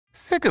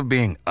Sick of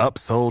being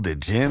upsold at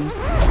gyms?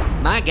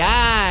 My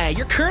guy,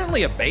 you're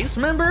currently a base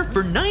member?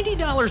 For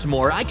 $90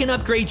 more, I can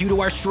upgrade you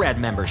to our Shred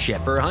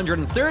membership. For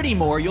 $130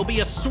 more, you'll be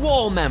a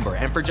Swole member.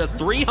 And for just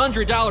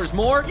 $300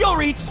 more, you'll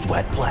reach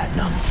Sweat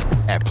Platinum.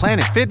 At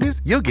Planet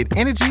Fitness, you'll get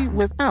energy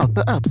without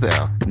the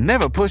upsell.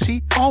 Never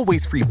pushy,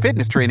 always free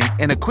fitness training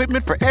and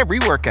equipment for every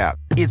workout.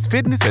 It's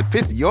fitness that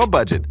fits your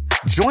budget.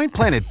 Join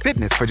Planet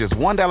Fitness for just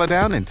 $1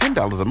 down and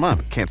 $10 a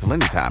month. Cancel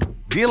anytime.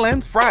 Deal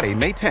ends Friday,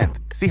 May 10th.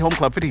 See Home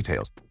Club for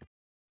details.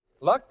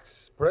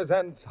 Lux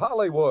presents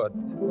Hollywood.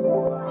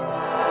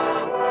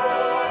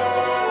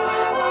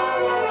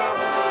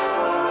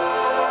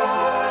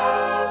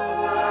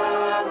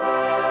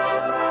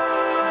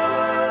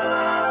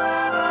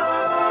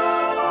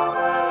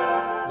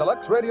 The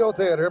Lux Radio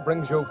Theater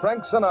brings you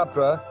Frank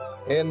Sinatra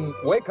in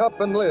Wake Up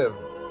and Live,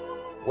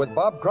 with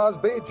Bob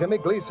Crosby, Jimmy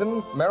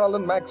Gleason,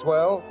 Marilyn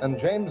Maxwell, and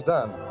James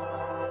Dunn.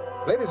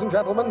 Ladies and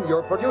gentlemen,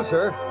 your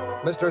producer,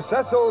 Mr.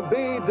 Cecil B.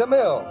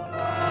 DeMille.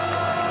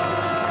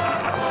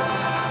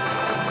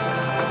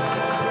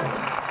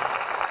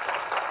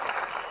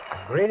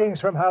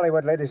 Greetings from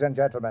Hollywood, ladies and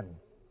gentlemen.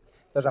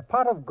 There's a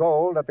pot of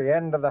gold at the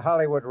end of the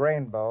Hollywood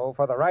rainbow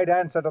for the right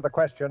answer to the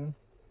question,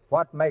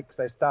 what makes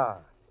a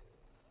star?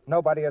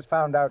 Nobody has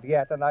found out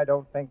yet, and I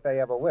don't think they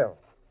ever will.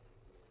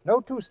 No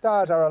two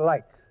stars are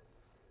alike,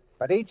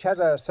 but each has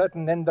a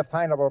certain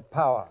indefinable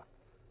power,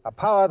 a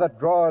power that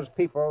draws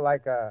people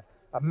like a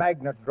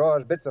magnet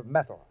draws bits of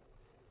metal.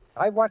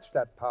 I've watched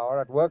that power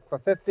at work for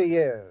 50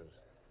 years,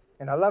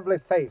 in a lovely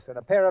face, in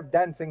a pair of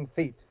dancing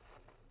feet,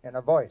 in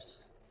a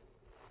voice.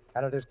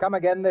 And it has come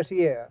again this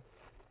year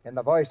in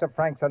the voice of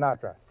Frank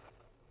Sinatra.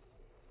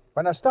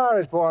 When a star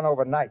is born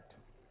overnight,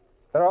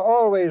 there are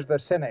always the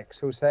cynics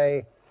who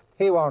say,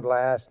 he won't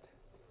last,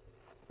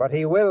 but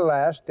he will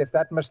last if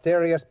that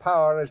mysterious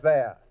power is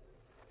there.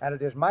 And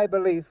it is my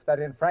belief that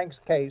in Frank's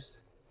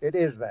case, it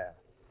is there.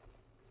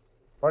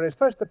 For his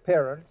first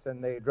appearance in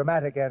the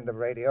dramatic end of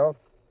radio,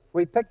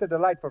 we picked a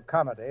delightful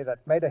comedy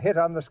that made a hit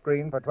on the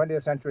screen for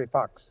 20th Century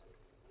Fox.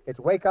 It's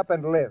Wake Up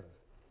and Live.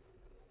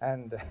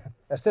 And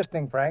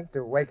assisting Frank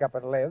to wake up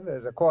and live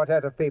is a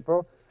quartet of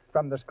people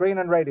from the screen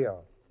and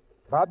radio.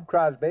 Bob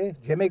Crosby,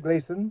 Jimmy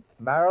Gleason,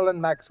 Marilyn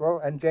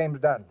Maxwell, and James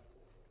Dunn.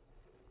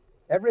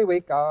 Every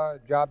week, our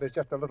job is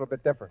just a little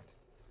bit different.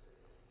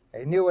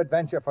 A new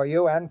adventure for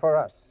you and for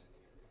us.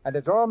 And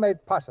it's all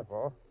made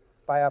possible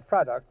by a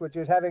product which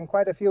is having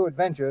quite a few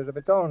adventures of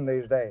its own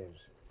these days.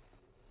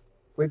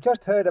 We've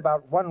just heard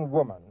about one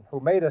woman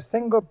who made a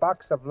single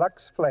box of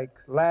Lux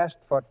Flakes last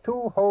for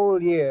 2 whole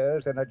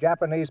years in a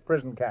Japanese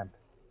prison camp.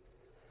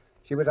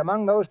 She was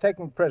among those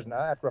taken prisoner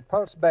at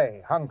Repulse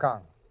Bay, Hong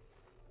Kong,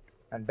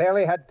 and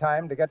barely had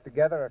time to get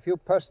together a few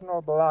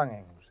personal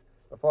belongings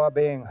before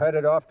being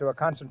herded off to a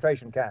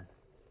concentration camp.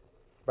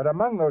 But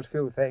among those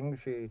few things,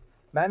 she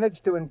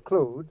managed to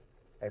include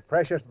a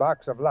precious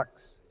box of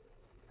Lux.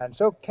 And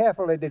so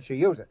carefully did she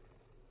use it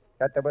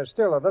that there was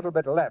still a little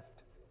bit left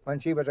when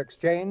she was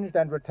exchanged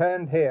and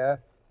returned here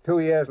 2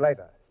 years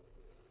later.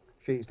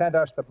 She sent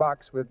us the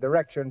box with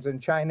directions in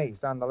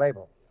Chinese on the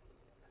label.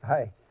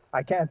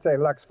 I can't say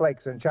Lux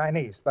Flakes in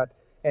Chinese, but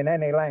in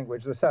any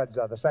language the suds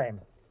are the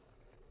same.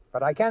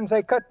 But I can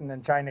say curtain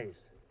in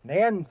Chinese,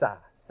 Nienza,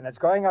 and it's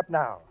going up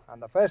now on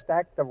the first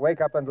act of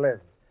Wake Up and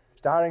Live,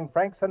 starring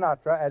Frank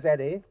Sinatra as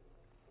Eddie,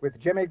 with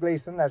Jimmy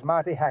Gleason as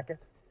Marty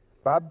Hackett,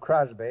 Bob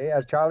Crosby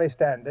as Charlie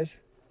Standish,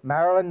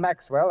 Marilyn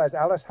Maxwell as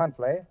Alice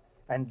Huntley,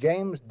 and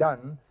James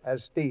Dunn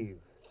as Steve.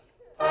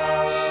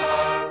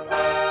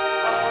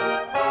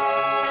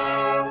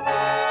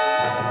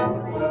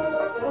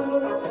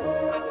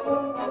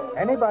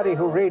 Anybody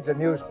who reads a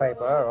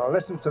newspaper or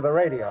listens to the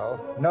radio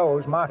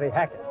knows Marty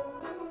Hackett.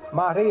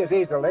 Marty is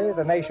easily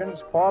the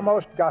nation's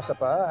foremost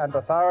gossiper and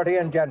authority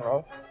in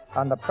general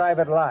on the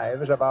private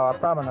lives of our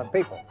prominent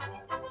people.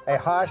 A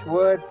harsh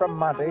word from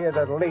Monty is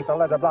as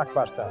lethal as a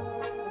blockbuster.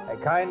 A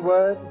kind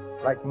word,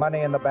 like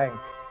money in the bank.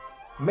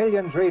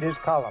 Millions read his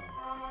column,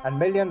 and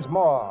millions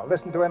more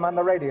listen to him on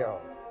the radio,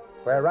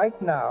 where right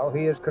now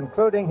he is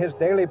concluding his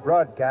daily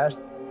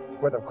broadcast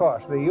with, of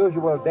course, the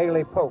usual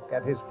daily poke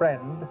at his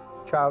friend,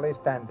 Charlie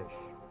Standish.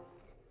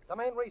 The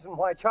main reason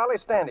why Charlie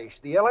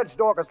Standish, the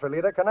alleged orchestra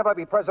leader, can never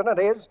be president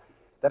is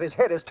that his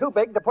head is too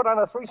big to put on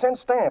a 3-cent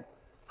stamp.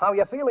 How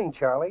you feeling,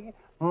 Charlie?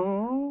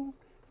 And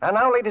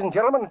now, ladies and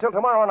gentlemen, until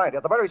tomorrow night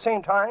at the very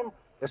same time,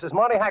 this is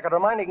Marty Hackett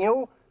reminding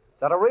you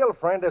that a real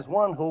friend is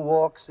one who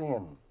walks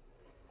in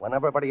when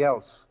everybody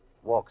else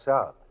walks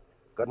out.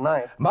 Good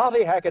night.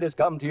 Marty Hackett has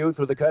come to you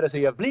through the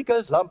courtesy of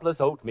Bleeker's Lumpless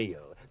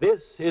Oatmeal.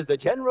 This is the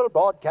General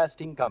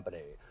Broadcasting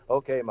Company.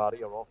 Okay, Marty,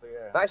 you're off the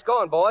air. Nice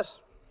going, boss.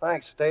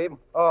 Thanks, Steve.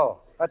 Oh,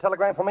 a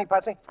telegram for me,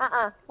 Patsy?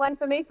 One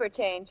for me for a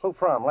change. Who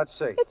from? Let's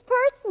see. It's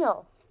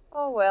personal.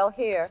 Oh, well,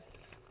 here.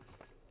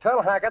 Tell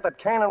Hackett that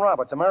Kane and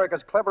Roberts,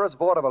 America's cleverest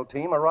vaudeville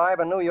team, arrive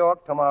in New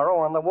York tomorrow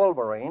on the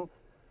Wolverine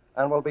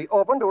and will be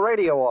open to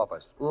radio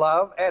office.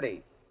 Love,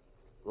 Eddie.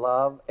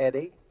 Love,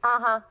 Eddie?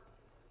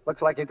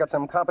 Looks like you got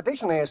some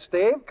competition here,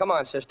 Steve. Come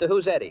on, sister.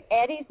 Who's Eddie?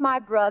 Eddie's my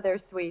brother,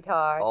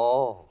 sweetheart.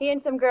 Oh. He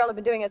and some girl have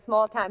been doing a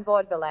small-time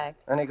vaudeville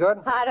act. Any good?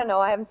 I don't know.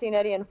 I haven't seen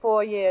Eddie in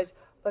 4 years,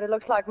 but it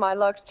looks like my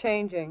luck's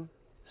changing.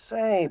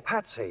 Say,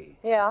 Patsy,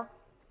 Yeah?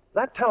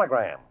 that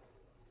telegram.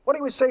 What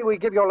do you say we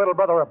give your little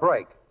brother a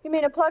break? You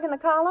mean a plug in the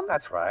column?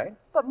 That's right.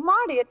 But,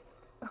 Marty,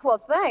 well,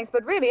 thanks,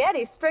 but really,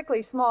 Eddie's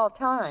strictly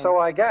small-time. So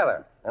I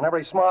gather. And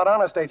every smart,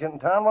 honest agent in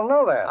town will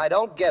know that. I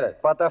don't get it.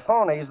 But the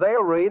phonies,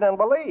 they'll read and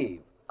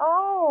believe.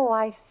 Oh,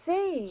 I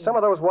see. Some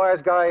of those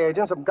wise guy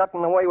agents have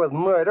gotten away with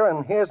murder,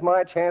 and here's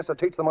my chance to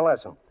teach them a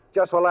lesson.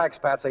 Just relax,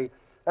 Patsy,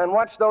 and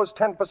watch those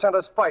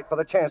 10%ers fight for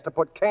the chance to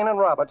put Kane and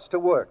Roberts to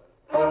work.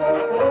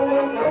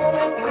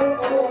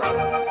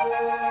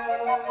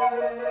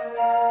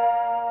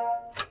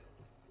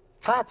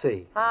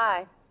 Patsy.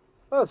 Hi.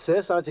 Well,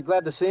 sis, aren't you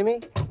glad to see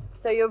me?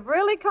 So you've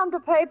really come to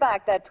pay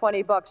back that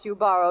 $20 you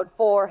borrowed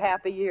 4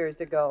 happy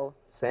years ago.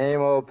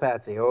 Same old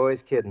Patsy,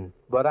 always kidding.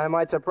 But I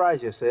might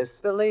surprise you, sis.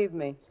 Believe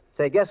me.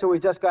 Say, guess who we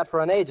just got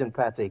for an agent,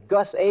 Patsy?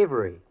 Gus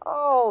Avery.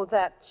 Oh,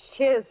 that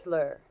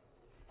chiseler.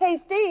 Hey,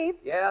 Steve.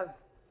 Yeah?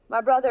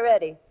 My brother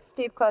Eddie.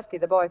 Steve Klusky,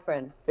 the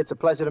boyfriend. It's a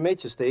pleasure to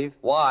meet you, Steve.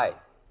 Why?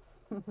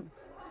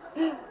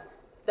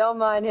 Don't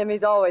mind him.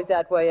 He's always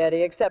that way,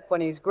 Eddie, except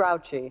when he's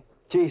grouchy.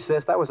 Gee,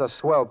 sis, that was a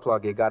swell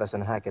plug you got us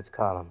in Hackett's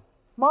column.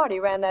 Marty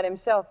ran that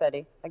himself,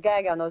 Eddie. A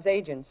gag on those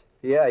agents.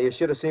 Yeah, you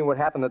should have seen what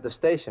happened at the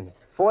station.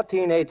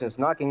 14 agents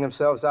knocking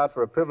themselves out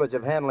for a privilege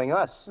of handling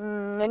us.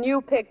 And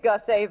you picked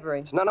Gus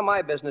Avery. It's none of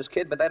my business,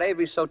 kid, but that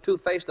Avery's so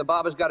two-faced the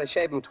barber's got to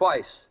shave him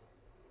twice.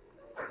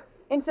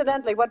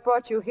 Incidentally, what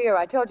brought you here?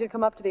 I told you to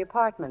come up to the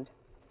apartment.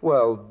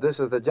 Well, this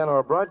is the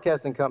General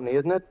Broadcasting Company,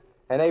 isn't it?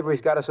 And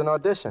Avery's got us an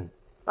audition.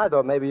 I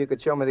thought maybe you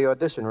could show me the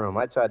audition room.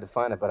 I tried to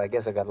find it, but I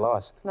guess I got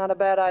lost. Not a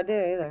bad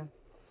idea, either.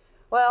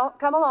 Well,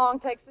 come along.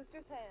 Take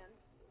Sister's hand.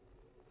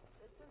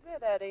 This is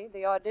it, Eddie.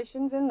 The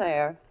audition's in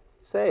there.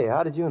 Say,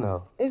 how did you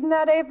know? Isn't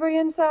that Avery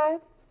inside?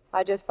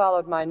 I just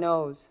followed my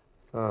nose.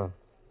 Oh.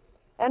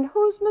 And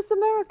who's Miss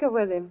America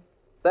with him?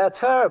 That's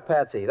her,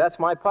 Patsy. That's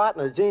my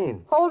partner,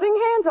 Gene. Holding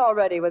hands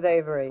already with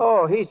Avery.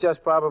 Oh, he's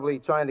just probably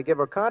trying to give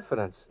her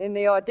confidence. In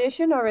the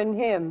audition or in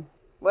him?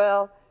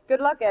 Well, good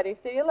luck, Eddie.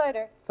 See you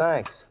later.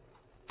 Thanks.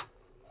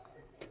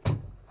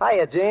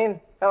 Hiya,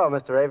 Gene. Hello,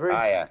 Mr. Avery.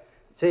 Hiya.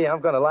 Gee,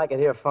 I'm going to like it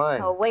here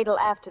fine. Oh, wait till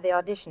after the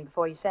audition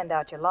before you send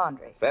out your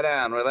laundry. Sit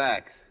down,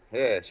 relax.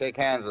 Here, shake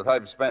hands with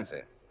Herb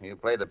Spencer. You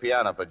play the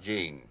piano for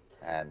Gene.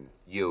 And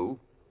you?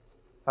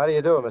 How do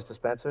you do, Mr.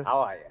 Spencer?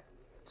 How are you?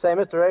 Say,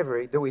 Mr.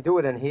 Avery, do we do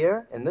it in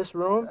here, in this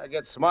room?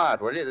 Get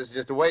smart, will you? This is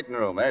just a waiting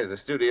room. There's the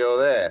studio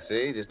there,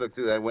 see? Just look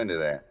through that window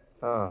there.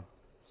 Oh.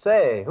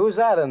 Say, who's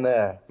that in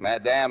there?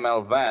 Madame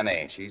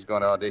Elvani. She's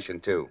going to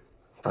audition, too.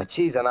 But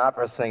she's an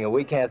opera singer.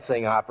 We can't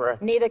sing opera.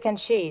 Neither can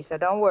she, so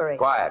don't worry.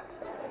 Quiet.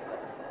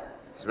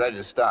 She's ready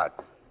to start.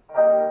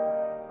 But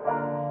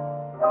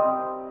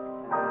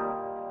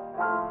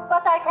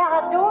I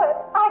cannot do it.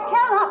 I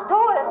cannot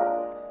do it.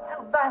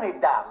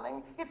 Elvani,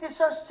 darling, it is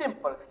so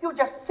simple. You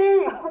just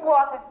sing.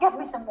 Water. Get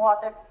me some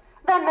water.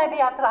 Then maybe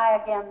I'll try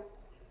again.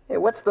 Hey,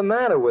 what's the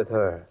matter with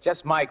her?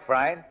 Just Mike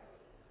fried.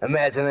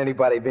 Imagine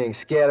anybody being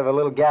scared of a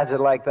little gadget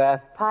like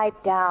that.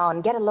 Pipe down.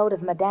 Get a load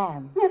of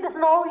Madame. It is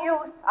no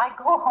use. I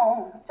go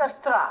home.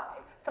 Just try.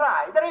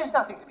 Try. There is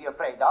nothing to be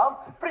afraid of.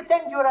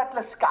 Pretend you're at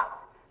Lescat.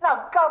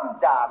 Now, come,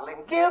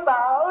 darling. Give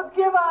out.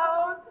 Give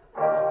out.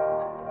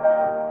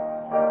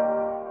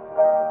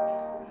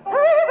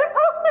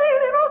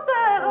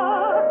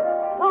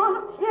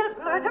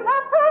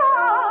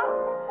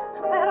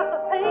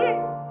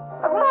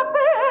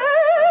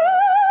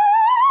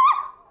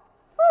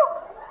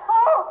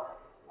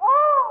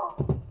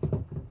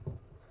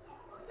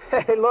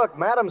 Hey, look,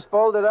 Madame's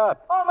folded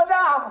up. Oh,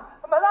 Madame!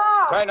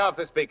 Madame! Turn off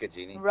the speaker,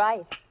 Jeannie.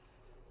 Right.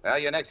 Well,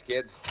 you're next,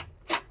 kids.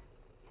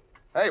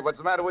 Hey, what's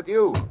the matter with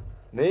you?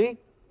 Me?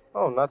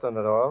 Oh, nothing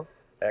at all.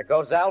 There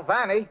goes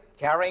Elvani,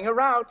 carrying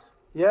her out.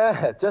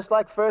 Yeah, just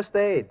like first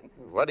aid.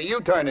 What are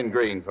you turning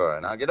green for?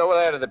 Now get over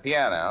there to the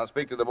piano. I'll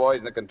speak to the boys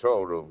in the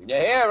control room. Can you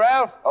hear,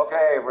 Ralph?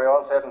 Okay, we're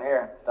all set in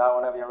here. Start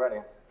whenever you're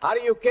ready. How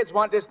do you kids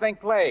want this thing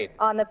played?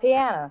 On the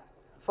piano.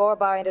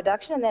 4-bar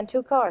introduction and then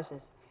 2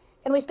 choruses.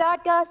 Can we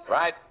start, Gus?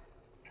 Right.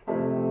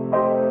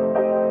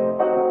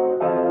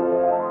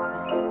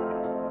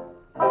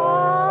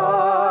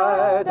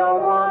 I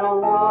don't want to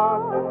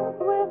walk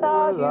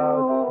without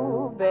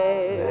you,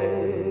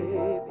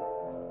 babe.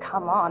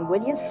 Come on,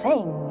 will you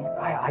sing?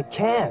 I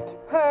can't.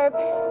 Herb,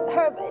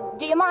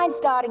 do you mind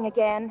starting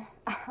again?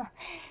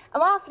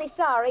 I'm awfully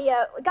sorry.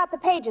 We got the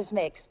pages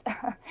mixed.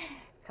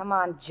 Come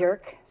on,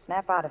 jerk.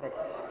 Snap out of it.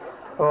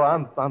 Oh,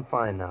 I'm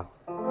fine now.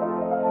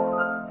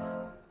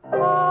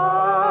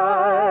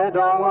 I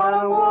don't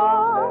want to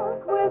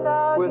walk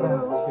without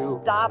you.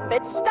 Stop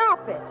it,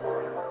 stop it.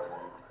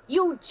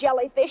 You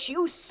jellyfish,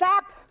 you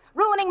sap,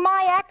 ruining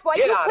my act while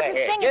Get you out couldn't of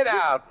here. sing Get it.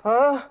 out.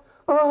 Huh?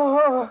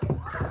 Oh.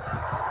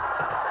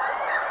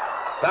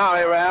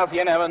 Sorry, Ralph.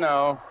 You never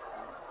know.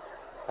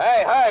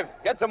 Hey, Herb,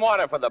 get some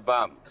water for the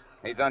bum.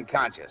 He's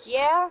unconscious.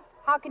 Yeah?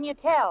 How can you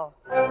tell?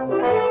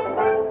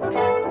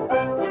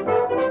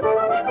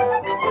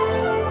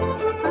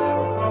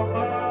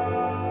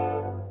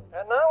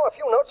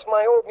 notes from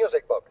my old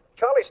music book.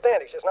 Charlie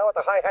Standish is now at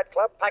the High Hat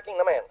Club packing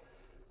the men.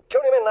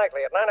 Tune him in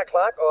nightly at 9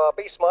 o'clock or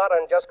be smart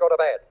and just go to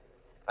bed.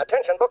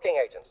 Attention booking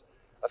agents.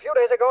 A few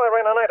days ago, I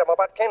ran an item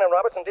about Kane and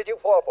Robertson. Did you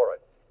fall for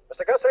it?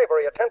 Mr. Gus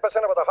Avery, a 10%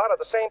 with a heart of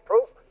the same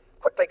proof,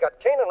 quickly got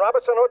Kane and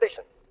Robertson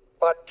audition.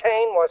 But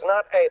Kane was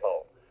not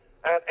able.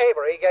 And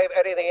Avery gave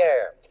Eddie the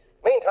air.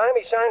 Meantime,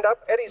 he signed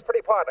up Eddie's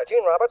pretty partner,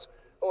 Gene Roberts,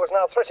 who is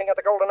now threshing at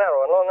the Golden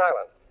Arrow in Long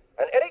Island.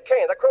 And Eddie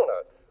Kane, the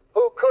crooner,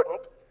 who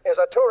couldn't, is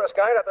a tourist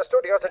guide at the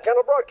studios at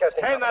General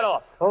Broadcasting Turn that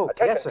off. Oh,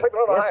 attention, yes, sir.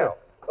 Cleveland, Yes, Ohio.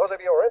 Those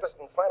of you who are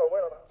interested in final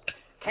word on it.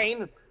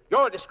 Kane,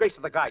 you're a disgrace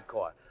to the Guide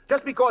Corps.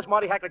 Just because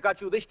Marty Hackler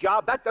got you this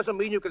job, that doesn't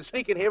mean you can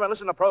sneak in here and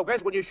listen to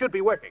programs when you should be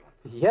working.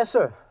 Yes,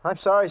 sir. I'm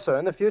sorry, sir.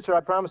 In the future, I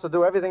promise to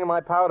do everything in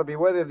my power to be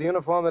worthy of the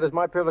uniform that is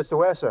my privilege to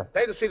wear, sir.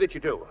 They to see that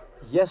you do.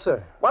 Yes,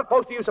 sir. What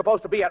post are you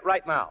supposed to be at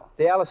right now?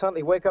 The Alice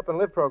Huntley Wake Up and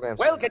Live program,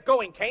 sir. Well, get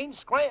going, Kane.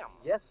 Scram.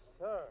 Yes,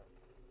 sir.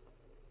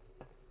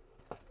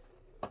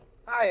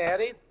 Hi,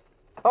 Eddie.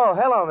 Oh,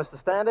 hello, Mr.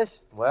 Standish.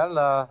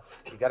 Well,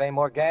 you got any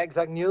more gags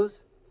I can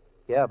use?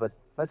 Yeah, but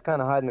let's kind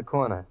of hide in the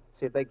corner.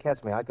 See, if they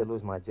catch me, I could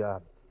lose my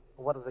job.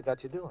 What have they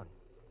got you doing?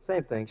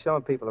 Same thing,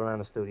 showing people around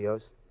the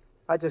studios.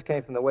 I just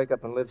came from the Wake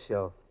Up and Live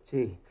show.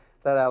 Gee,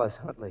 that Alice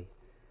Huntley.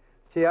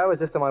 Gee, I was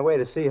just on my way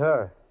to see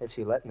her, if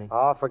she let me.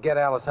 Oh, forget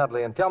Alice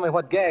Huntley and tell me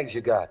what gags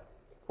you got.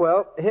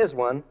 Well, here's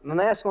one. The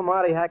National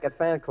Marty Hackett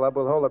Fan Club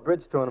will hold a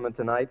bridge tournament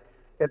tonight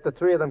if the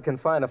three of them can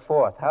find a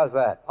fourth. How's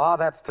that? Oh,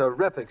 that's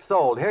terrific.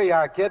 Sold. Here you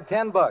are, kid.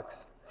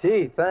 $10.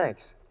 Gee,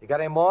 thanks. You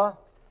got any more?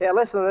 Yeah,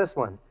 listen to this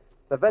one.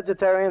 The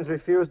vegetarians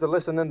refuse to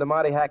listen in to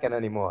Marty Hackett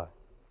anymore.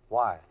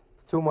 Why?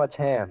 Too much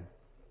ham.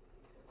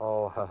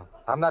 Oh,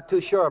 I'm not too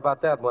sure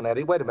about that one,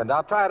 Eddie. Wait a minute.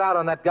 I'll try it out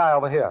on that guy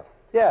over here.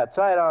 Yeah,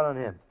 try it out on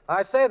him.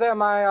 I say there,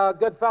 my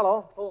good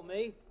fellow. Who,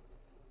 me?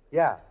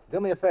 Yeah, do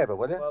me a favor,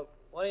 will you? Well,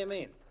 what do you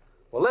mean?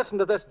 Well, listen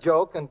to this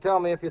joke and tell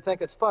me if you think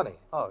it's funny.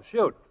 Oh,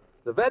 shoot.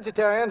 The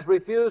vegetarians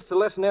refuse to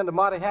listen in to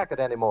Marty Hackett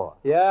anymore.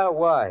 Yeah,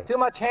 why? Too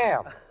much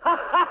ham.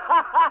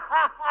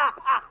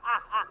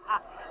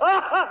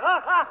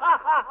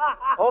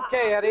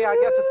 Okay, Eddie, I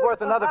guess it's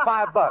worth another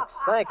 $5.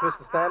 Thanks,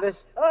 Mr. Standish.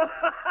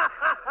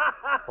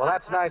 Well,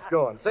 that's nice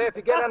going. Say, if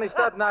you get any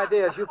sudden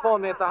ideas, you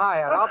phone me at the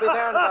Hi-Hat. I'll be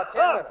there in about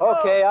 10 minutes.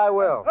 Okay, I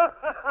will.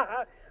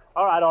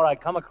 All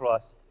right, come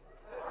across.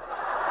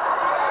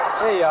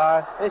 Here you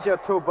are. Here's your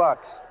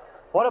 $2.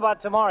 What about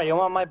tomorrow? You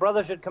want my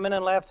brother should come in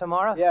and laugh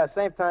tomorrow? Yeah,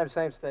 same time,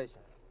 same station.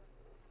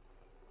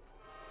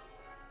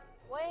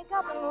 Wake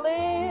up and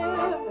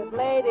live, if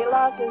Lady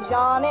Luck is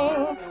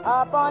yawning.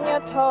 Up on your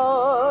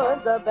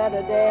toes, a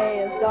better day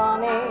is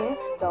dawning.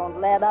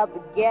 Don't let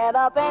up, get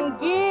up and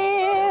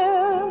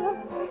give.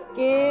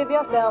 Give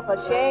yourself a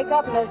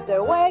shake-up,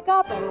 mister. Wake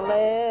up and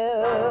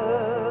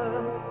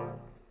live.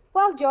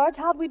 Well, George,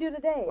 how'd we do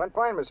today? Went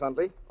fine, Miss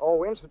Huntley.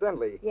 Oh,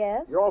 incidentally.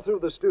 Yes? You're all through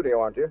the studio,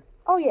 aren't you?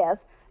 Oh,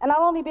 yes. And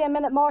I'll only be a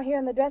minute more here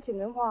in the dressing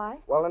room. Why?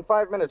 Well, in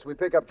 5 minutes, we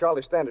pick up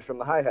Charlie Standish from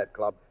the High Hat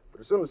Club.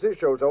 But as soon as his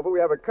show's over, we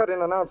have a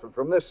cut-in announcement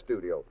from this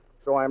studio.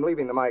 So I'm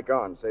leaving the mic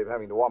on, save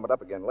having to warm it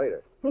up again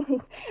later.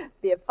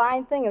 Be a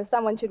fine thing if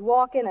someone should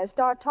walk in or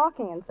start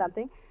talking and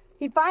something.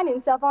 He'd find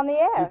himself on the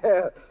air.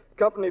 Yeah,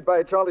 accompanied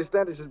by Charlie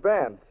Standish's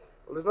band.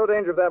 Well, there's no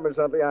danger of that, Miss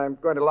Huntley. I'm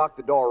going to lock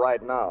the door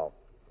right now.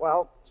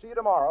 Well, see you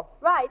tomorrow.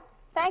 Right.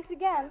 Thanks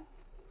again.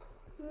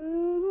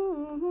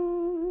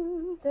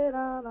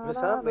 Miss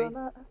Huntley?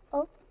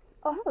 Oh,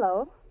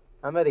 hello.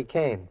 I'm Eddie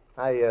Kane.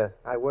 I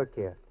work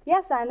here.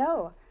 Yes, I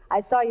know. I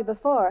saw you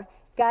before,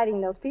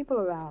 guiding those people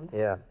around.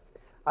 Yeah.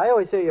 I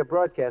always hear your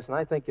broadcast, and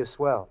I think you're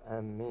swell.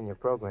 I mean, your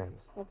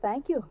programs. Well,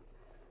 thank you.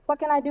 What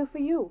can I do for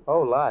you?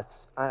 Oh,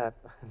 lots. I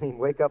mean,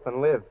 wake up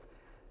and live.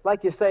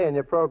 Like you say in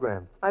your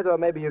program. I thought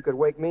maybe you could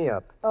wake me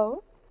up.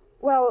 Oh?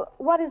 Well,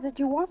 what is it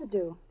you want to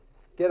do?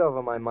 Get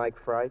over my mic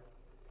fright.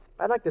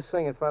 I'd like to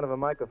sing in front of a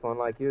microphone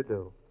like you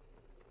do.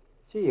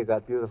 Gee, you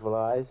got beautiful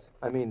eyes.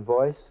 I mean,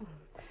 voice.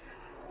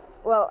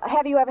 Well,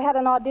 have you ever had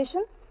an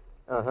audition?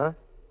 Uh-huh.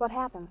 What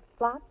happened?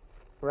 Flop?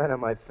 Right on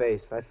my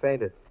face. I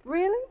fainted.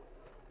 Really?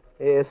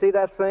 Yeah, see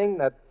that thing?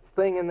 That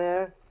thing in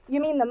there? You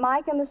mean the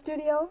mic in the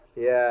studio?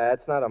 Yeah,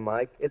 that's not a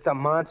mic. It's a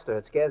monster.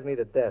 It scares me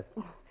to death.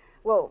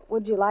 Well,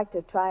 would you like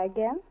to try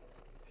again?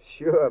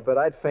 Sure, but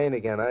I'd faint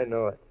again. I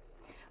know it.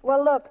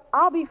 Well, look,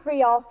 I'll be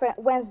free all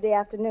Wednesday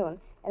afternoon.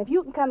 And if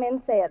you can come in,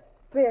 say, at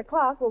 3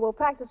 o'clock, we'll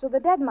practice with a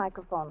dead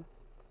microphone.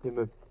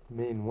 You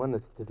mean one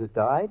that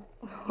died?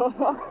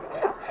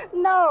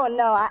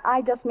 No,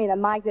 I just mean a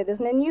mic that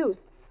isn't in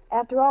use.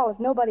 After all, if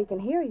nobody can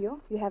hear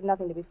you, you have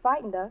nothing to be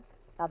frightened of.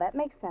 Now, that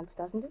makes sense,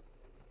 doesn't it?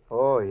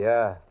 Oh,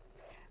 yeah.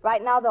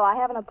 Right now, though, I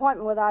have an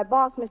appointment with our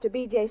boss, Mr.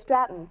 B.J.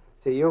 Stratton.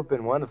 See, you've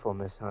been wonderful,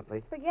 Miss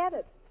Huntley. Forget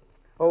it.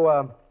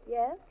 Oh,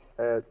 Yes?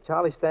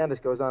 Charlie Standish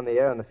goes on the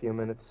air in a few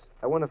minutes.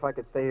 I wonder if I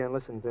could stay here and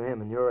listen to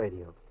him in your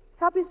radio.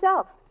 Help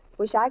yourself.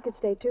 Wish I could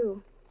stay,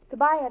 too.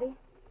 Goodbye, Eddie.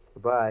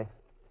 Goodbye.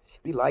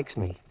 She likes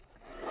me.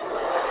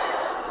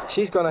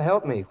 She's going to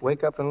help me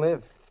wake up and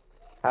live.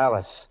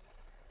 Alice.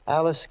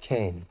 Alice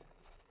Kane.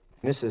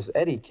 Mrs.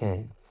 Eddie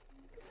Kane.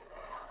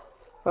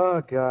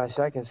 Oh, gosh,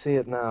 I can see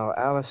it now.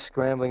 Alice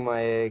scrambling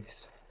my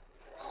eggs.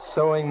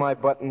 Sewing my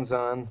buttons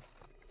on.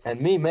 And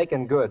me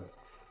making good.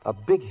 A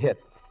big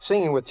hit.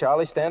 Singing with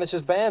Charlie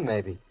Standish's band,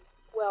 maybe.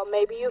 Well,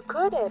 maybe you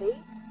could, Eddie.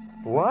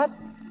 What?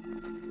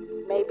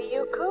 Maybe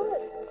you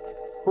could.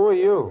 Who are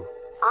you?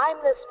 I'm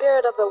the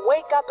spirit of the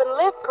Wake Up and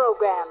Live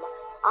program.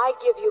 I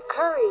give you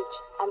courage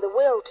and the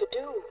will to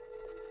do.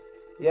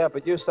 Yeah,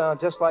 but you sound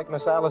just like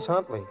Miss Alice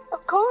Huntley.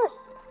 Of course.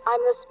 I'm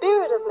the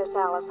spirit of Miss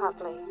Alice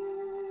Huntley.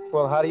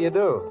 Well, how do you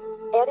do?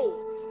 Eddie,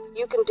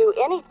 you can do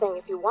anything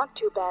if you want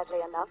to badly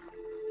enough.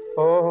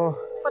 Oh,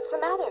 What's the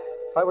matter?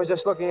 I was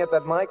just looking at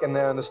that mic in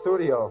there in the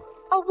studio.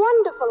 A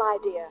wonderful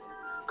idea.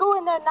 Go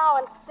in there now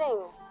and sing.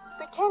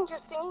 Pretend you're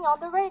singing on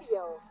the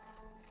radio.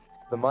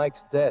 The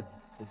mic's dead.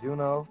 Did you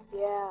know?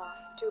 Yeah,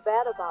 too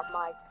bad about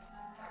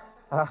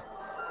Mike.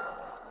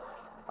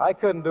 I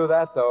couldn't do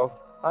that, though.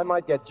 I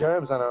might get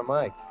germs on our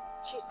mic.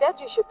 She said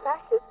you should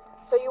practice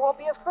so you won't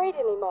be afraid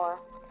anymore.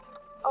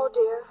 Oh,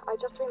 dear, I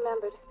just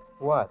remembered.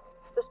 What?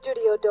 The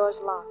studio door's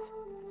locked.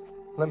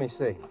 Let me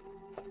see.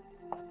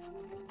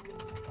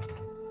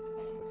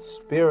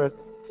 Spirit.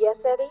 Yes,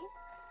 Eddie?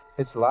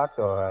 It's locked,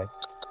 all right.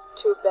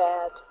 Too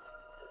bad.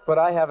 But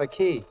I have a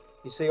key.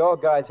 You see, all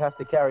guys have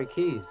to carry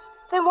keys.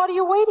 Then what are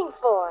you waiting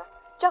for?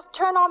 Just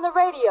turn on the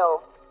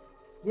radio.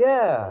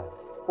 Yeah.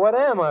 What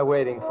am I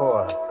waiting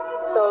for?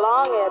 So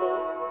long,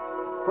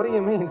 Eddie. What do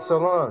you mean, so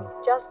long?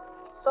 Just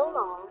so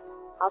long.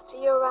 I'll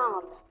see you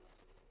around.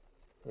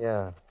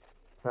 Yeah.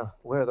 Now,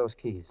 where are those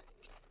keys?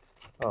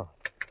 Oh,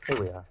 here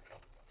we are.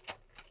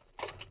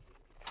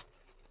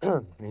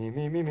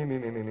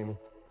 me.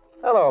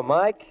 Hello,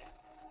 Mike.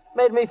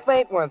 Made me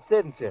faint once,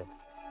 didn't you?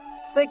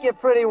 Think you're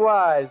pretty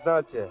wise,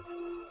 don't you?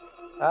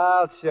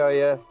 I'll show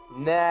you.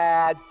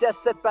 Nah,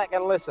 just sit back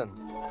and listen.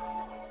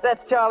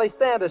 That's Charlie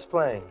Standish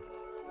playing.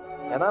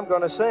 And I'm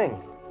gonna sing.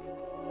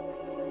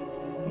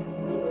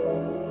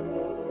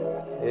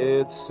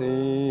 It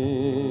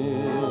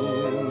seems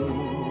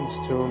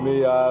to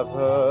me I've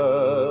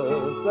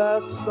heard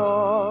that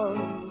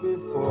song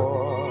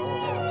before.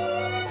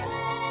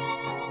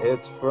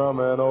 It's from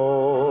an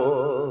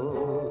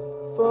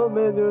old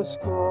familiar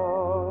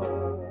score.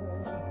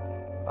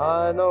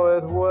 I know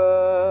it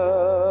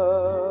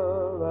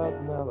well,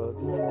 that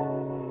melody.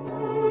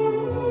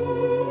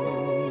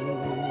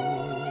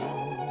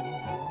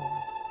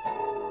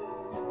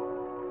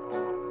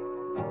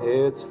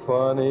 It's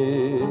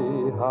funny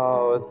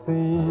how a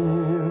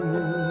theme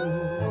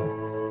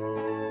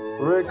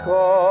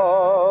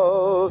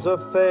recalls a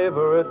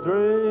favorite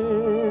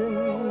dream,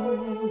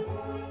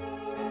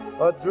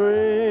 a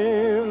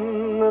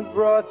dream that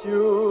brought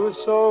you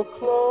so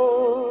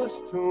close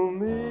to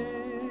me.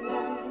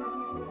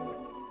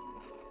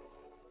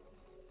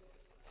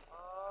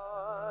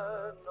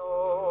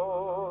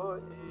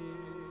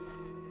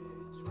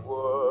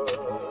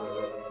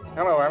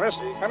 Hello, Alice.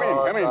 Come in.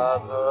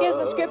 Here's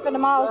the script for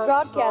tomorrow's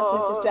broadcast,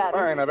 Mr. Stratton.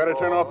 Fine, I better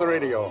turn off the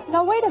radio.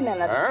 No, wait a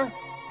minute. Huh?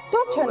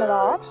 Don't turn it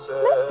off.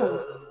 Listen.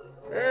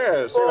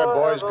 Yeah, see, that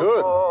boy's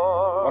good.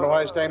 Wonder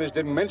why Standish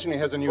didn't mention he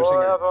has a new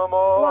singer.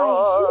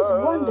 Why, he's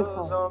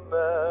wonderful.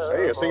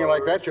 Say, a singer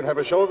like that should have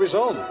a show of his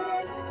own.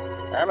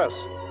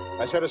 Alice,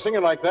 I said a singer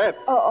like that.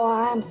 Oh,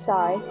 I'm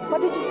sorry. What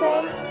did you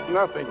say?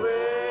 Nothing.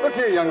 Look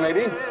here, young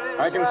lady.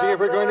 I can see if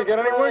we're going to get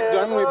any work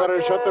done, we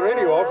better shut the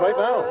radio off right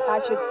now. I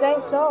should say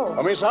so.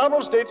 Oh, Miss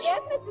Hobblestitch.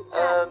 Yes, Mr.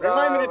 Stratton.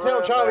 Remind me to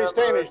tell Charlie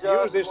Standish to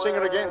use this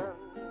singer again.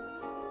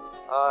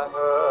 I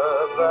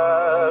heard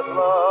that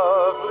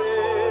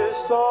lovely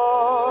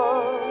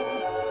song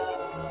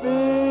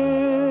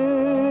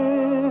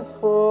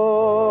before.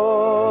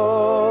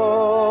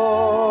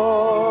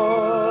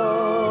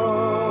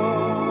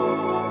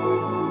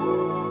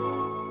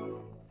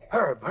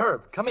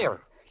 Herb, come here.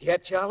 Yeah,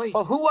 Charlie?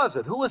 Well, who was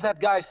it? Who was that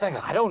guy singing?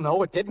 I don't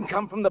know. It didn't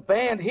come from the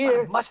band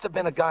here. It must have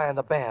been a guy in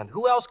the band.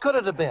 Who else could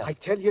it have been? I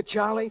tell you,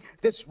 Charlie,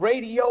 this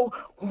radio,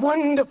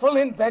 wonderful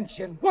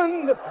invention.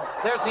 Wonderful.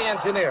 There's the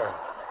engineer.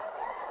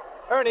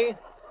 Ernie,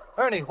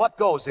 what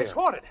goes here? It's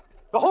haunted.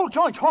 The whole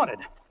joint's haunted.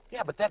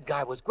 Yeah, but that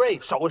guy was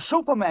great. So was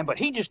Superman, but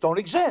he just don't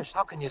exist.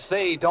 How can you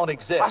say he don't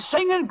exist? A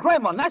singing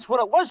gremlin. That's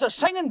what it was, a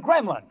singing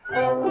gremlin.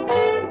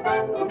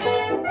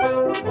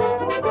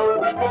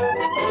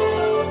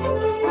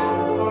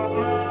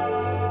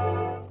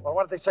 Well,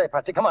 what did they say,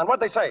 Patsy? Come on, what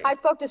did they say? I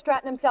spoke to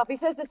Stratton himself. He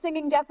says the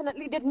singing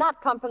definitely did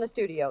not come from the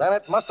studio. Then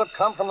it must have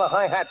come from the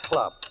Hi-Hat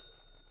Club.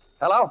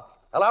 Hello?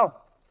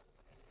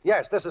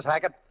 Yes, this is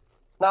Hackett.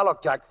 Now,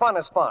 look, Jack, fun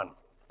is fun.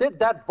 Did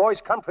that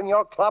voice come from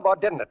your club or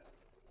didn't it?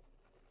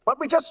 But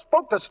we just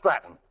spoke to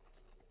Stratton.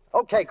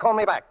 Okay, call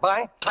me back.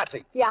 Bye.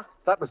 Patsy. Yeah.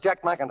 That was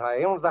Jack McIntyre.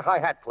 He owns the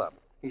Hi-Hat Club.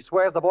 He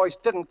swears the voice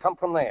didn't come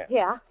from there.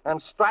 Yeah.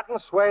 And Stratton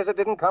swears it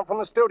didn't come from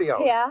the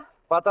studio. Yeah.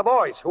 But the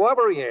voice,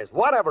 whoever he is,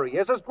 whatever he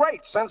is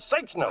great.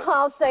 Sensational.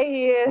 I'll say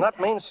he is. And that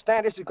means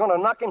Standish is going to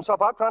knock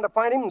himself out trying to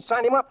find him and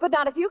sign him up. But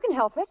not if you can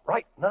help it.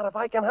 Right, not if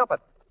I can help it.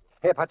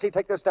 Here, Patsy,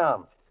 take this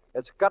down.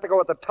 It's got to go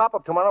at the top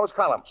of tomorrow's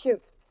column.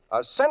 Shoot.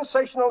 A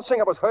sensational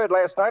singer was heard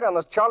last night on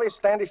the Charlie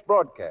Standish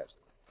broadcast.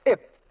 If,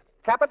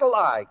 capital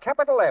I,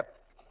 capital F,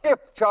 if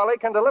Charlie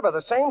can deliver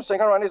the same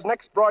singer on his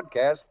next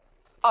broadcast,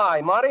 I,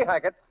 Marty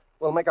Hackett,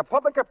 will make a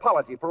public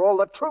apology for all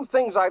the true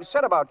things I've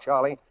said about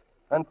Charlie,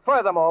 and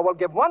furthermore will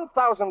give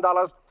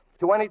 $1,000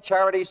 to any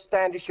charity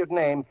Standish should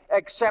name,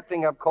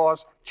 excepting, of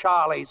course,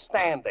 Charlie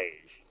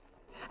Standish.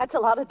 That's a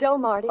lot of dough,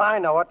 Marty. I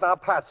know it. Now,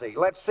 Patsy,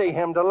 let's see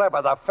him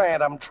deliver the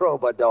Phantom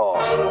Troubadour.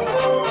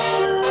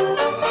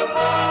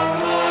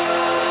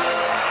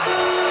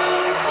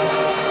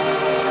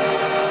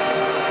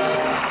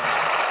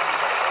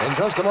 In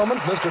just a moment,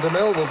 Mr.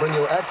 DeMille will bring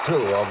you Act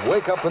Two of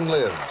Wake Up and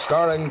Live,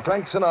 starring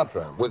Frank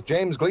Sinatra, with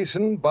James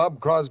Gleason, Bob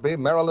Crosby,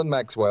 Marilyn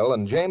Maxwell,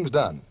 and James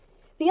Dunn.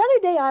 The other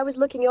day I was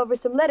looking over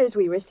some letters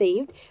we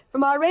received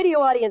from our radio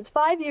audience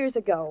 5 years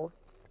ago.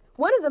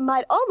 One of them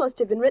might almost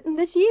have been written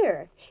this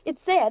year. It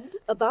said,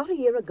 "About a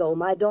year ago,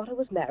 my daughter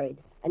was married,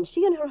 and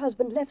she and her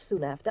husband left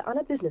soon after on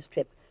a business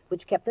trip,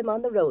 which kept them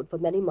on the road for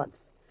many months.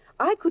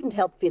 I couldn't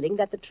help feeling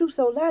that the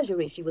trousseau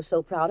lingerie she was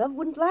so proud of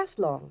wouldn't last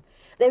long.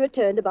 They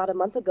returned about a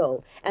month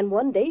ago, and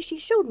one day she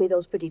showed me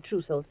those pretty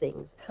trousseau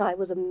things. I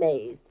was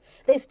amazed.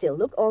 They still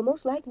look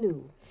almost like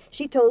new.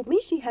 She told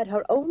me she had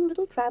her own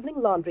little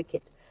traveling laundry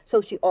kit, so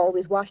she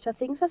always washed her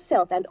things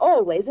herself, and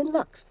always in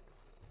Lux.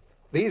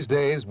 These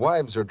days,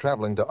 wives are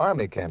traveling to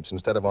army camps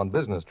instead of on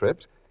business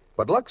trips,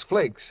 but Lux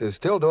Flakes is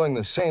still doing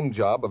the same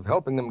job of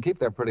helping them keep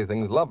their pretty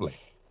things lovely.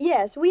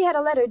 Yes, we had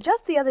a letter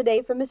just the other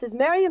day from Mrs.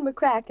 Marion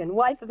McCracken,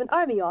 wife of an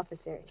Army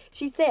officer.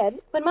 She said,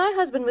 "When my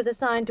husband was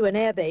assigned to an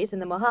air base in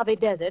the Mojave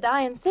Desert,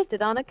 I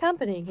insisted on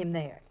accompanying him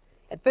there.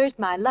 At first,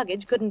 my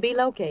luggage couldn't be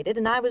located,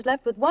 and I was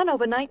left with one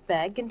overnight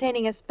bag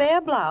containing a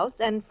spare blouse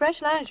and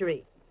fresh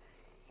lingerie.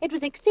 It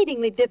was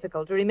exceedingly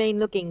difficult to remain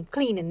looking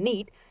clean and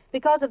neat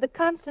because of the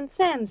constant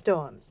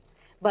sandstorms.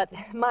 But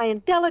my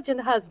intelligent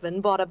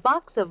husband bought a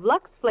box of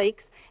Lux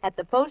Flakes at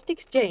the Post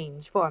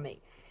Exchange for me.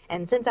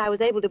 And since I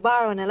was able to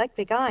borrow an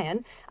electric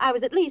iron, I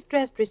was at least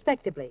dressed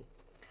respectably.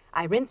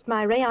 I rinsed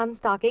my rayon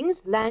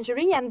stockings,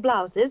 lingerie, and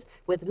blouses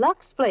with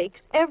Lux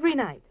Flakes every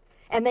night,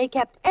 and they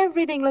kept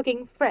everything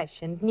looking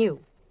fresh and new."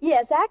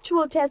 Yes,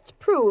 actual tests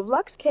prove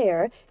Lux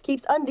Care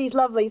keeps undies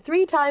lovely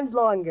 3 times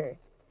longer.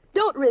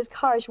 Don't risk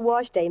harsh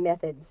wash day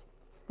methods.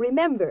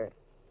 Remember,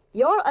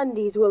 your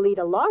undies will lead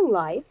a long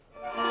life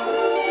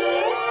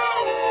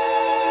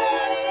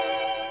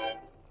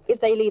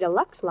if they lead a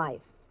Lux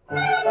life.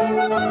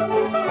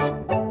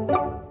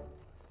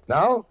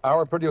 Now,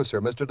 our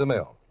producer, Mr.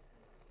 DeMille.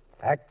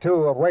 Act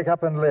Two of Wake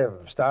Up and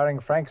Live, starring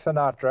Frank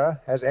Sinatra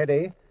as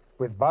Eddie,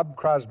 with Bob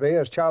Crosby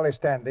as Charlie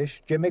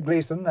Standish, Jimmy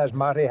Gleason as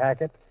Marty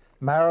Hackett,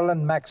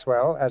 Marilyn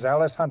Maxwell as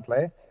Alice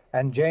Huntley,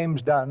 and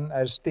James Dunn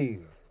as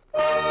Steve.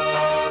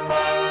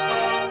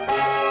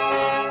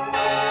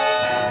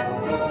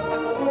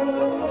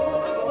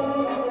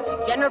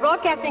 General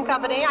Broadcasting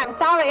Company, I'm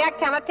sorry, I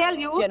cannot tell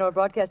you. General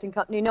Broadcasting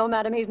Company, no,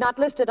 madam, he's not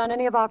listed on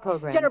any of our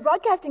programs. General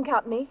Broadcasting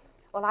Company?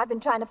 Well, I've been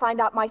trying to find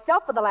out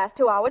myself for the last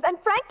 2 hours, and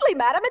frankly,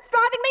 madam, it's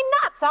driving me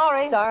nuts.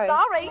 Sorry.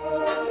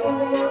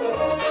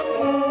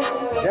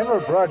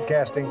 General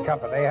Broadcasting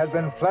Company has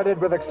been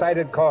flooded with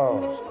excited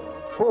calls.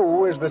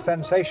 Who is the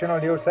sensational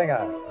new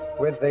singer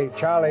with the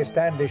Charlie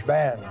Standish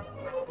Band?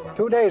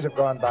 2 days have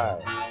gone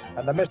by,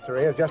 and the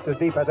mystery is just as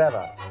deep as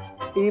ever.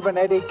 Even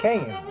Eddie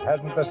Kane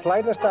hasn't the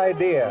slightest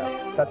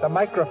idea that the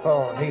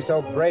microphone he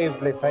so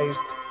bravely faced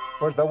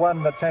was the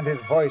one that sent his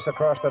voice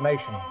across the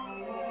nation.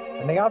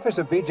 In the office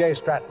of B.J.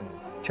 Stratton,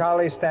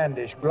 Charlie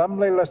Standish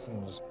glumly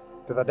listens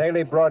to the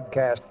daily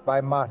broadcast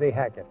by Marty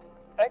Hackett.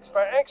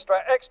 Extra,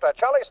 extra, extra.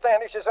 Charlie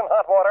Standish is in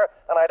hot water,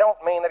 and I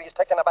don't mean that he's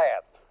taking a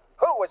bath.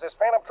 Who is this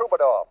Phantom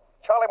Troubadour?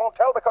 Charlie won't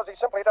tell because he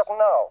simply doesn't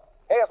know.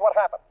 Here's what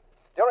happened.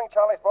 During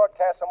Charlie's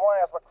broadcast, some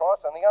wires were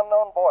crossed, and the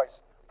unknown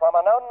voice from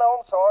an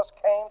unknown source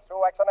came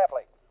through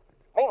accidentally.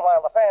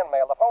 Meanwhile, the fan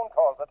mail, the phone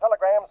calls, the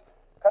telegrams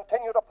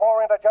continue to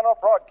pour into General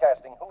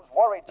Broadcasting, whose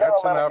worried general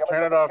That's enough.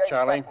 manager... Turn it off,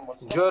 Charlie.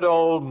 Good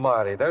old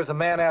Marty. There's a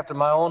man after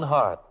my own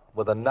heart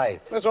with a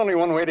knife. There's only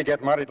one way to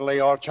get Marty to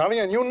lay off, Charlie,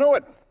 and you know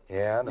it.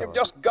 Yeah, I know. You've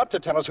just got to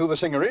tell us who the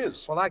singer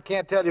is. Well, I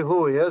can't tell you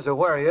who he is or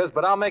where he is,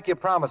 but I'll make you a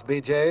promise,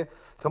 B.J.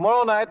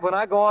 Tomorrow night, when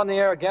I go on the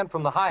air again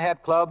from the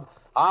Hi-Hat Club,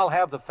 I'll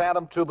have the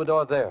Phantom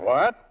Troubadour there.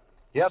 What?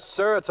 Yes,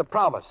 sir, it's a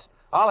promise.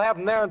 I'll have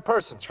him there in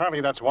person.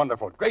 Charlie, that's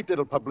wonderful. Great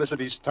little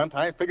publicity stunt.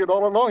 I figured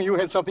all along you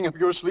had something up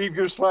your sleeve,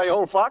 you sly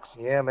old fox.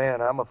 Yeah, man,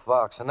 I'm a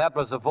fox, and that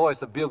was the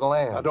voice of Bugle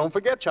Ann. Now, don't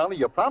forget, Charlie,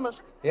 you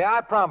promised. Yeah, I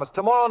promised.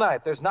 Tomorrow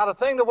night. There's not a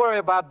thing to worry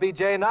about,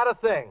 B.J., not a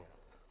thing.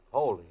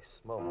 Holy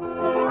smoke.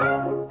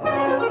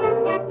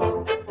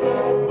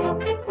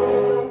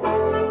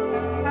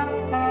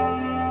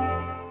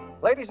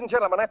 Ladies and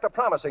gentlemen, after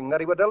promising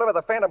that he would deliver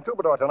the Phantom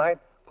Troubadour tonight,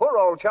 poor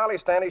old Charlie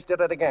Standish did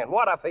it again.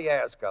 What a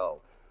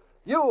fiasco.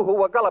 You who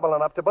were gullible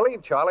enough to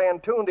believe Charlie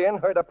and tuned in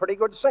heard a pretty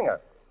good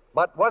singer.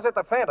 But was it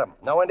the Phantom?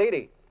 No,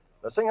 indeedy.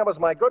 The singer was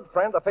my good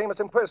friend, the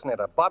famous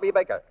impersonator, Bobby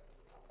Baker.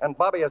 And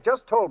Bobby has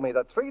just told me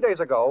that 3 days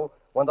ago,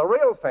 when the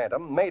real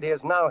Phantom made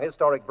his now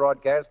historic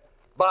broadcast,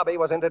 Bobby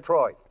was in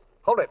Detroit.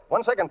 Hold it.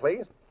 1 second,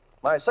 please.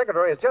 My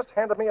secretary has just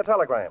handed me a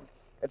telegram.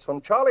 It's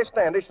from Charlie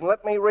Standish, and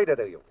let me read it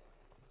to you.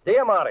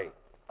 Dear Marty,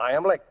 I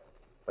am licked,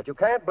 but you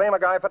can't blame a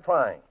guy for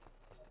trying.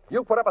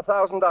 You put up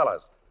 $1,000.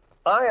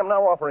 I am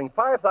now offering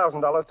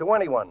 $5,000 to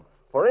anyone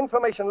for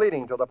information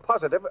leading to the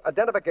positive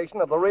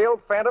identification of the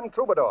real Phantom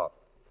Troubadour.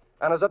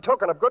 And as a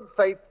token of good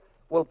faith,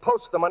 we'll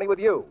post the money with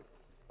you.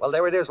 Well,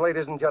 there it is,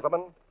 ladies and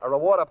gentlemen. A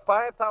reward of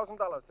 $5,000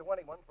 to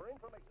anyone for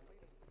information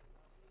leading.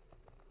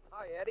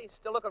 Hi, Eddie.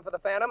 Still looking for the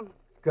Phantom?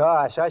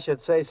 Gosh, I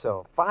should say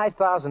so.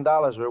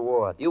 $5,000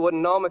 reward. You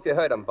wouldn't know him if you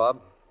heard him,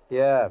 Bob.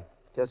 Yeah,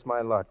 just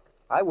my luck.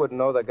 I wouldn't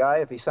know the guy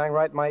if he sang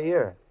right in my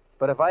ear.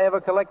 But if I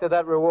ever collected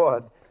that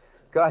reward,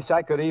 gosh,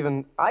 I could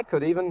even...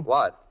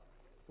 What?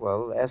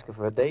 Well, ask her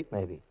for a date,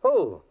 maybe.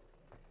 Who?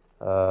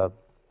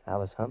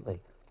 Alice Huntley.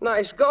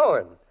 Nice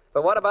going.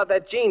 But what about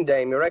that Jean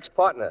dame, your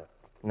ex-partner?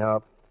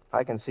 No,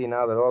 I can see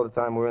now that all the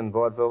time we're in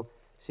vaudeville,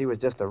 she was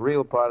just a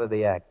real part of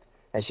the act.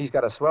 And she's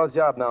got a swell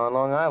job now on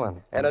Long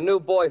Island. And a new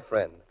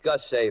boyfriend,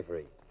 Gus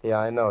Avery. Yeah,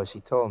 I know. She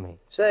told me.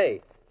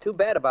 Say, too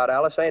bad about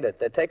Alice, ain't it?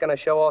 They're taking her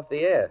show off the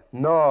air.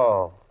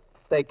 No,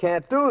 they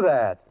can't do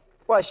that.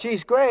 Why,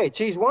 she's great.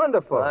 She's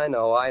wonderful. I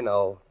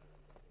know.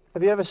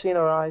 Have you ever seen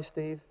her eyes,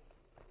 Steve?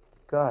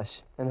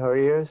 Gosh, and her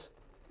ears?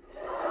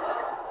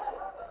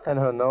 And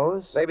her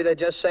nose? Maybe they're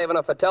just saving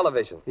her for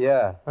television.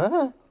 Yeah.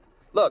 Huh?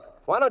 Look,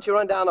 why don't you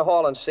run down the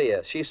hall and see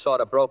her? She's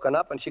sort of broken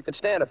up, and she could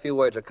stand a few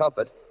words of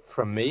comfort.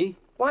 From me?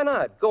 Why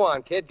not? Go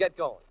on, kid. Get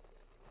going.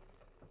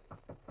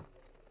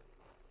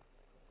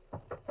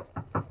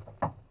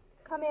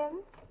 Come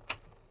in.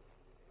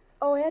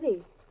 Oh,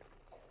 Eddie.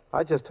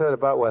 I just heard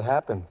about what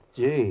happened.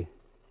 Gee.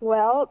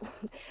 Well,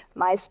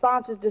 my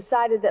sponsors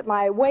decided that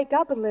my Wake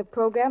Up and Live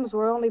programs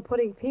were only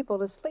putting people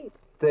to sleep.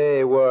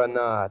 They were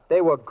not.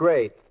 They were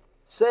great.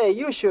 Say,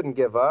 you shouldn't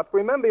give up.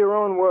 Remember your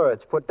own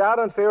words. Put doubt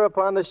and fear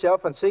upon the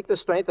shelf and seek the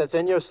strength that's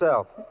in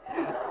yourself.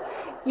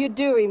 You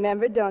do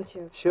remember, don't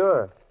you?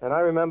 Sure. And I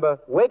remember,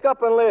 wake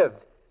up and live.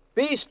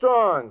 Be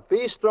strong,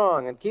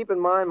 and keep in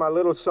mind my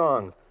little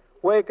song.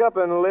 Wake up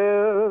and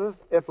live,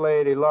 if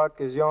Lady Luck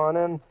is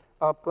yawning,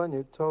 up on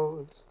your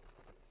toes.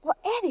 Well,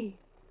 Eddie,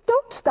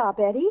 don't stop,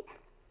 Eddie.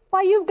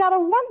 Why, you've got a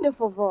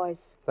wonderful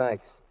voice.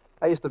 Thanks.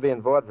 I used to be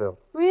in vaudeville.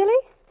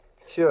 Really?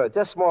 Sure,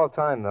 just small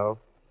time, though.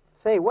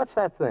 Say, what's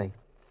that thing?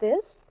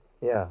 This?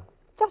 Yeah.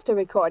 Just a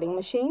recording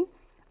machine.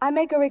 I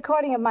make a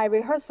recording of my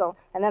rehearsal,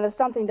 and then if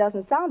something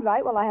doesn't sound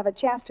right, well, I have a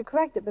chance to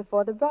correct it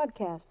before the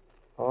broadcast.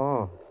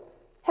 Oh.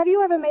 Have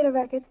you ever made a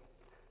record?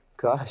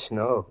 Gosh,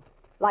 no.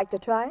 Like to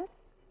try it?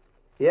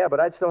 Yeah, but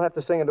I'd still have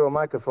to sing into a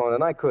microphone,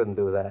 and I couldn't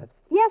do that.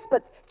 Yes,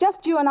 but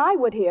just you and I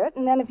would hear it,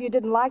 and then if you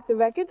didn't like the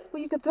record,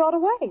 well, you could throw it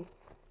away.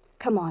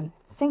 Come on,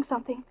 sing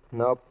something.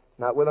 Nope,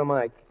 not with a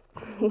mic.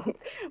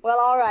 Well,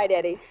 all right,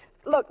 Eddie.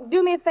 Look,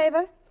 do me a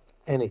favor.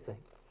 Anything.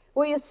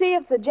 Will you see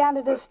if the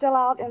janitor's still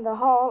out in the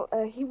hall?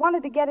 He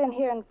wanted to get in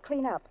here and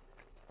clean up.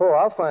 Oh,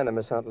 I'll find him,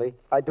 Miss Huntley.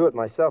 I do it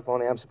myself,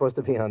 only I'm supposed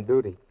to be on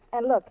duty.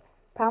 And look,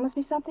 promise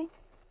me something?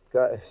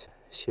 Gosh,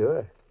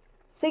 sure.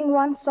 Sing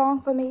one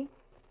song for me.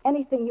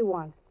 Anything you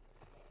want.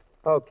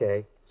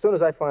 Okay, as soon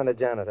as I find a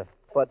janitor.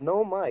 But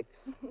no mics.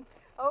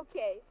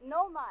 Okay,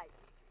 no mic.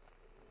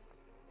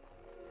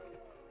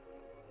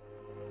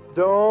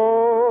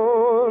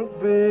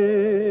 Don't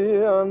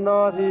be a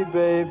naughty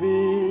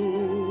baby.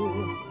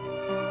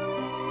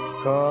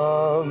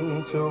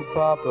 Come to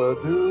Papa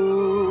do.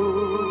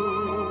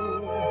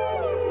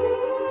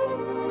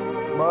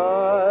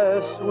 My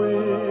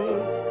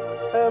sweet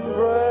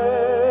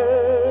embrace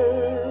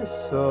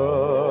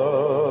of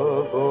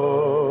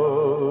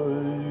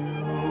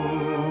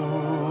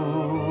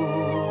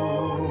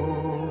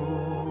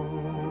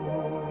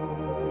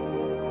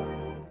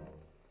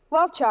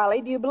Well,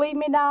 Charlie, do you believe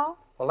me now?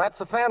 Well, that's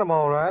the Phantom,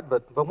 all right,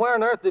 but where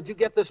on earth did you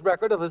get this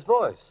record of his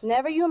voice?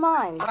 Never you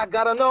mind. I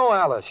gotta know,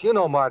 Alice. You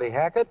know Marty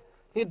Hackett.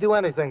 He'd do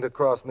anything to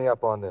cross me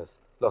up on this.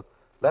 Look,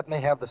 let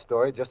me have the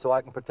story just so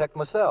I can protect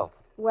myself.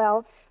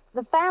 Well,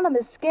 the Phantom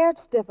is scared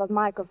stiff of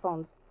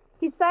microphones.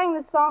 He sang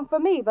this song for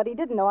me, but he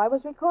didn't know I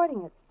was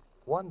recording it.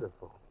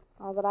 Wonderful.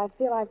 Oh, but I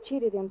feel I've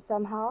cheated him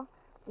somehow,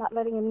 not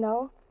letting him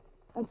know.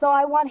 And so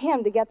I want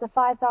him to get the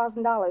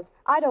 $5,000.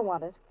 I don't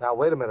want it. Now,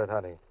 wait a minute,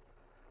 honey.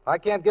 I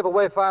can't give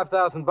away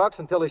 $5,000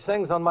 until he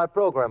sings on my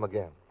program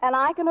again. And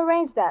I can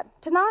arrange that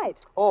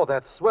tonight. Oh,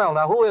 that's swell.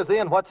 Now, who is he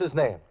and what's his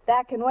name?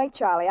 That can wait,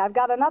 Charlie. I've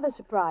got another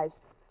surprise.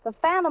 The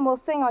Phantom will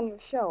sing on your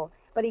show,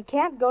 but he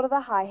can't go to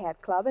the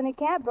Hi-Hat Club, and he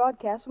can't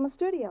broadcast from a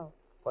studio.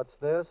 What's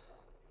this?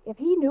 If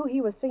he knew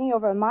he was singing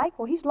over a mic,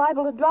 well, he's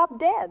liable to drop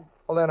dead.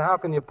 Well, then how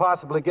can you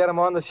possibly get him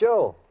on the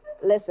show?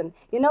 Listen,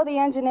 you know the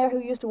engineer who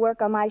used to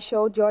work on my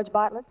show, George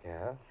Bartlett?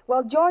 Yeah?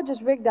 Well, George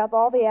has rigged up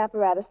all the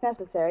apparatus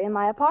necessary in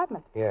my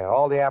apartment. Yeah,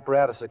 all the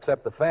apparatus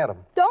except the Phantom.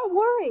 Don't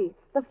worry.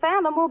 The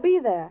Phantom will be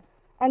there.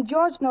 And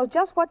George knows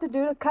just what to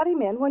do to cut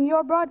him in when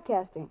you're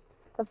broadcasting.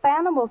 The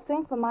Phantom will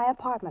sing from my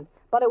apartment,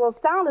 but it will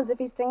sound as if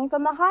he's singing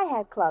from the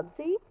Hi-Hat Club,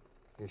 see?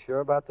 You sure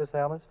about this,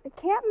 Alice? It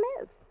can't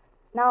miss.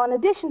 Now, in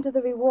addition to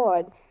the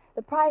reward,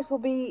 the price will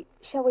be,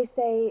 shall we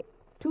say,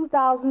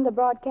 $2,000 to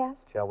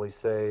broadcast? Shall we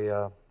say,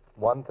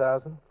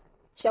 1,000?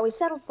 Shall we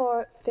settle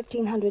for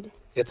 $1,500?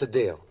 It's a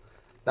deal.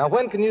 Now,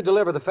 when can you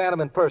deliver the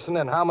Phantom in person,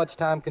 and how much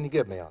time can you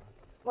give me on it?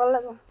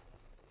 Well,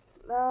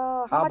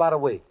 How about a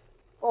week?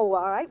 Oh,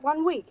 all right,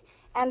 1 week.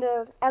 And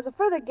as a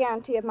further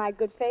guarantee of my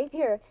good faith,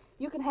 here,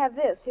 You can have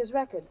this, his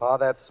record. Oh,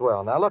 that's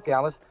swell. Now, look,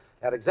 Alice,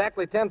 at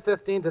exactly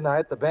 10:15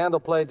 tonight, the band will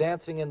play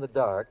Dancing in the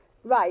Dark.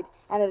 Right.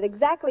 And at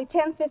exactly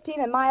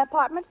 10:15 in my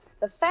apartment,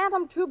 the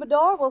Phantom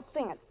Troubadour will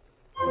sing it.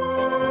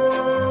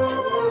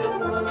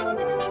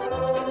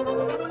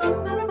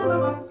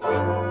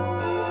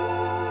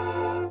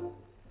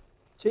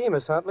 Gee,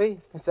 Miss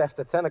Huntley, it's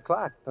after 10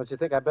 o'clock. Don't you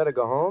think I better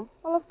go home?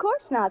 Well, of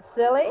course not,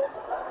 silly.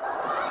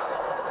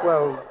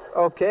 Well,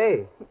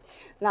 okay.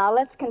 Now,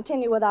 let's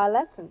continue with our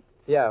lesson.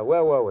 Yeah,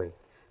 where were we?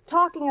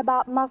 Talking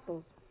about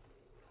muscles.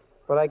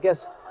 But I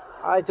guess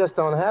I just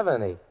don't have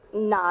any.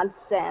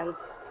 Nonsense.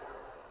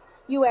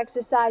 You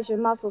exercise your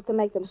muscles to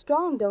make them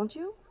strong, don't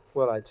you?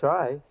 Well, I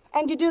try.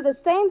 And you do the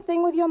same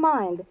thing with your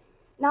mind.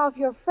 Now, if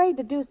you're afraid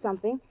to do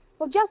something,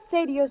 well, just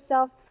say to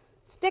yourself,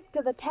 stick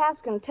to the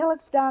task until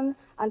it's done,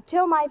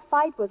 until my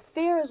fight with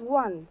fear is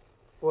won.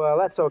 Well,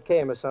 that's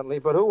okay, Miss Huntley,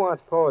 but who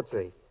wants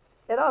poetry?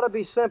 It ought to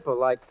be simple,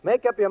 like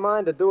make up your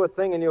mind to do a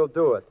thing and you'll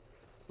do it.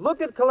 Look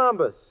at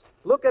Columbus.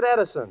 Look at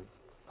Edison.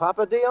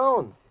 Papa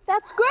Dion.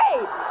 That's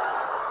great.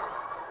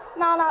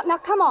 Now,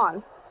 come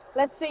on.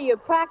 Let's see you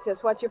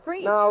practice what you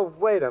preach. Now,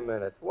 wait a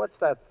minute. What's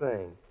that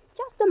thing?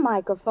 Just a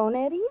microphone,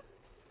 Eddie.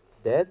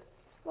 Dead?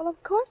 Well,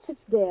 of course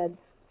it's dead.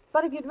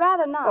 But if you'd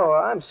rather not... Oh,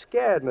 I'm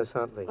scared, Miss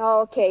Huntley.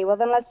 Okay, well,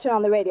 then let's turn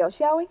on the radio,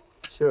 shall we?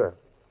 Sure.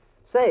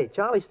 Say,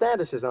 Charlie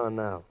Standish is on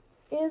now.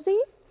 Is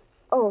he?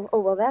 Oh,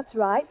 well, that's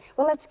right.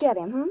 Well, let's get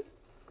him,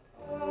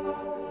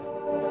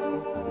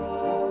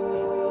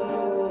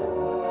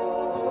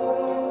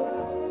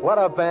 What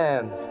a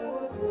band.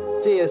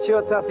 Gee, it's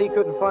sure tough he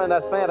couldn't find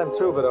that Phantom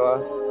Troubadour.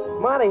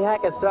 Monty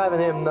Hackett's driving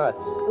him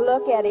nuts.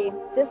 Look, Eddie,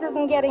 this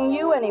isn't getting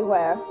you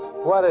anywhere.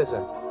 What is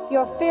it?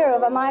 Your fear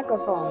of a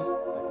microphone.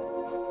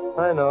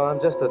 I know, I'm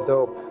just a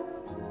dope.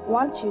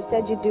 Once you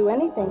said you'd do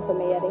anything for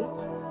me, Eddie.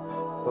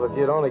 Well, if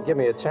you'd only give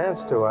me a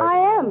chance to,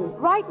 I am,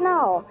 right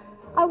now.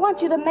 I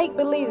want you to make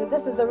believe that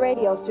this is a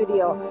radio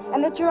studio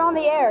and that you're on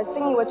the air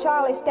singing with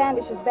Charlie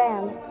Standish's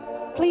band.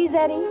 Please,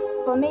 Eddie,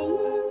 for me.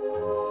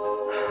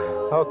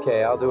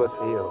 Okay, I'll do it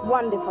for you.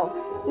 Wonderful.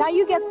 Now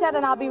you get set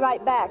and I'll be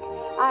right back.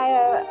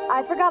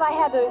 I forgot I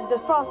had to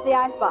defrost the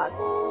icebox.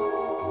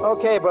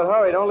 Okay, but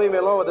hurry. Don't leave me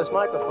alone with this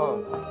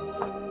microphone.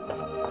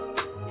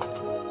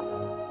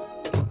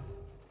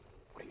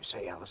 What do you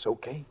say, Alice?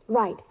 Okay?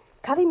 Right.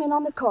 Cut him in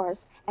on the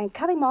chorus and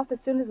cut him off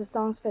as soon as the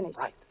song's finished.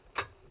 Right.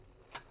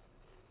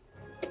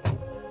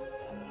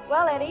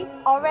 Well, Eddie,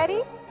 all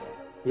ready?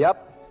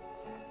 Yep.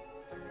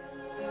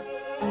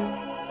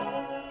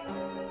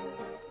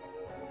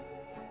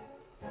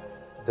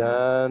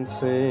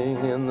 Dancing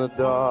in the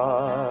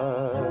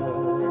dark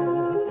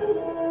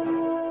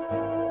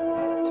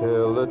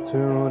till the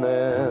tune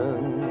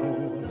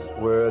ends.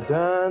 We're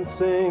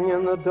dancing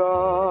in the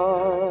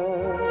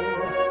dark,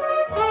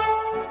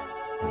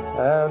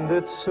 and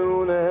it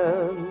soon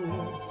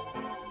ends.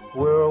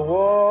 We're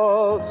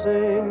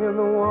waltzing in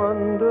the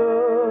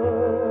wonder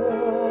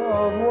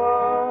of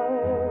why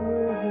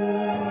we're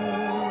here.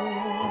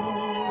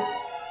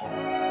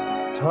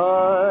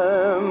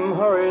 Time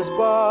hurries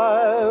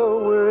by,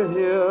 we're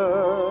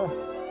here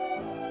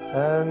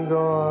and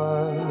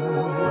gone,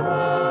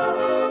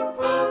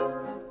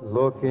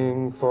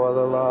 looking for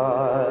the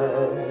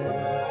light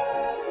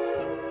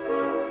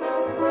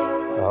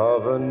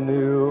of a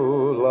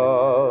new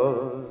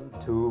love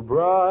to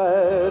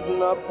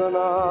brighten up the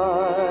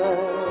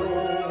night.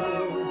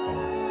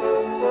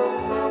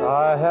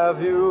 I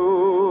have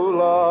you,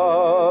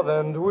 love,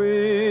 and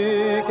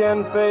we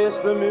can face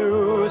the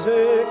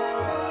music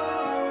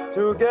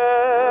together,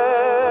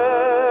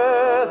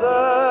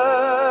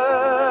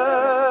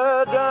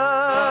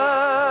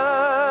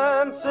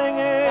 dancing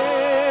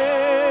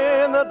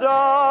in the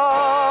dark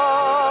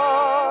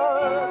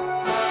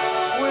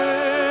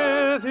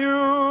with you.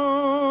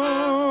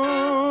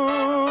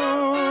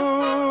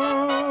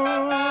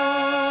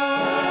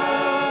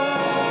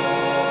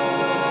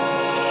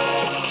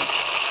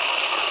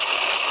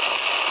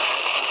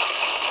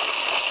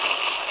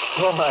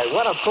 Boy,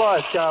 what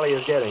applause Charlie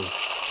is getting.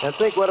 And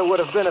think what it would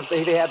have been if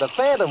he had the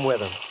Phantom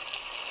with him.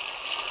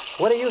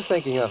 What are you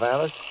thinking of,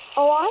 Alice?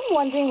 Oh, I'm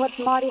wondering what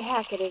Marty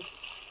Hackett is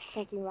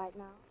thinking right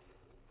now.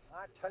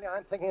 I tell you,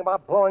 I'm thinking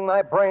about blowing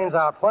my brains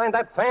out. Find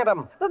that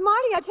Phantom. But,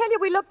 Marty, I tell you,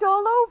 we looked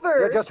all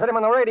over. You just heard him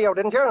on the radio,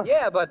 didn't you?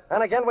 Yeah, but...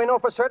 And again, we know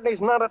for certain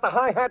he's not at the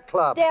High Hat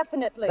Club.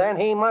 Definitely. Then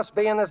he must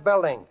be in this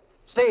building.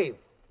 Steve,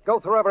 go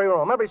through every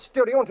room, every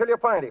studio until you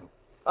find him.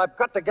 I've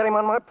got to get him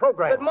on my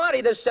program. But,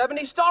 Marty, there's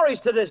 70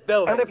 stories to this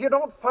building. And if you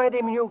don't find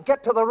him, you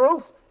get to the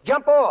roof,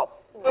 jump off.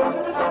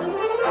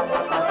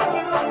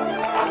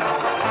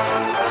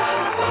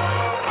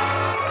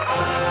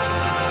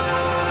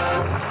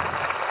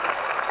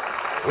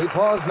 We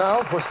pause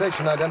now for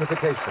station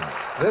identification.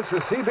 This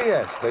is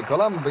CBS, the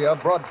Columbia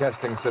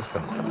Broadcasting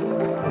System.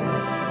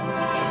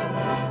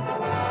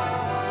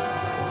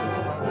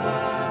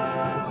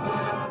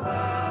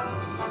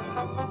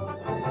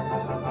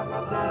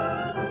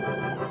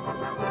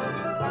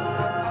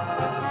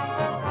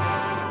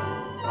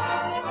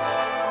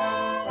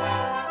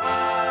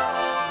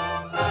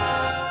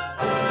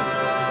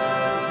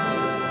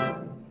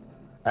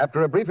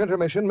 After a brief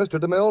intermission, Mr.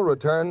 DeMille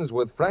returns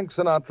with Frank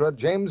Sinatra,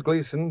 James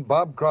Gleason,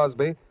 Bob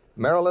Crosby,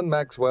 Marilyn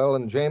Maxwell,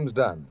 and James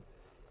Dunn.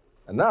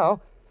 And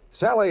now,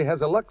 Sally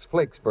has a Lux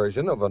Flakes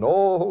version of an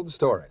old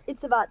story.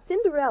 It's about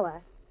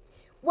Cinderella.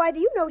 Why, do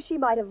you know she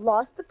might have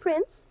lost the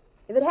prince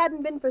if it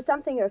hadn't been for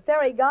something her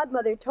fairy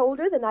godmother told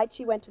her the night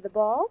she went to the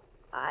ball?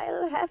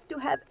 I'll have to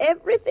have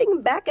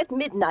everything back at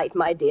midnight,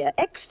 my dear,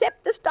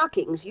 except the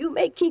stockings. You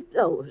may keep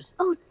those.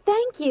 Oh,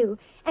 thank you.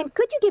 And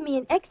could you give me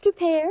an extra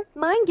pair?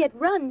 Mine get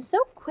run so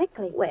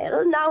quickly.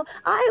 Well, now,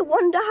 I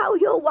wonder how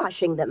you're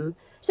washing them.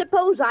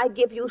 Suppose I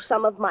give you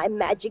some of my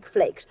magic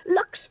flakes,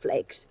 Lux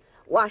Flakes.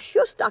 Wash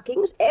your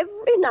stockings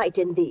every night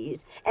in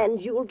these,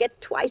 and you'll get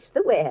twice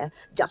the wear,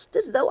 just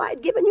as though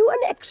I'd given you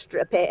an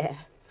extra pair.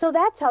 So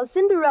that's how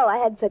Cinderella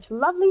had such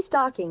lovely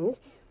stockings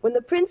when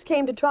the prince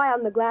came to try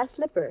on the glass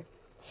slipper.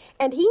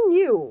 And he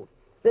knew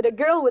that a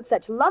girl with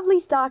such lovely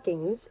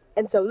stockings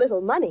and so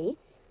little money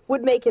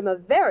would make him a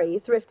very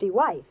thrifty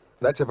wife.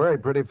 That's a very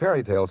pretty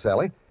fairy tale,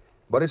 Sally.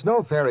 But it's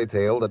no fairy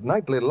tale that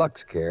nightly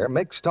Lux Care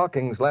makes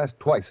stockings last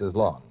twice as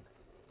long.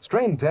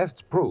 Strain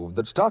tests proved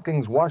that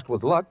stockings washed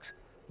with Lux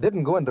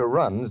didn't go into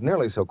runs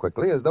nearly so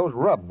quickly as those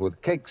rubbed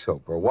with cake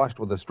soap or washed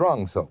with a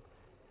strong soap.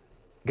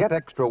 Get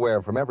extra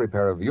wear from every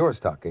pair of your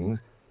stockings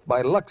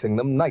by Luxing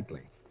them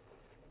nightly.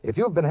 If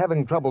you've been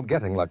having trouble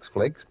getting Lux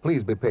Flakes,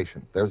 please be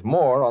patient. There's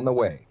more on the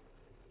way.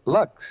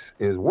 Lux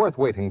is worth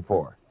waiting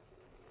for.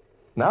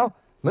 Now,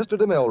 Mr.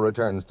 DeMille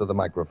returns to the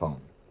microphone.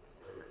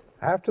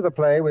 After the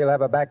play, we'll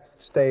have a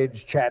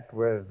backstage chat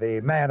with the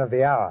man of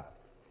the hour.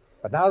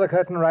 But now the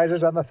curtain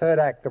rises on the third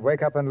act of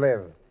Wake Up and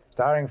Live,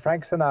 starring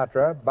Frank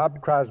Sinatra, Bob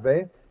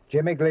Crosby,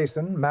 Jimmy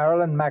Gleason,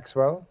 Marilyn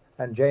Maxwell,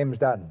 and James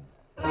Dunn.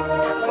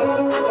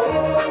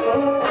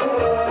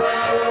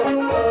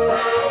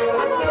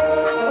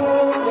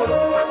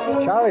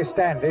 Charlie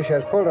Standish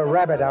has pulled a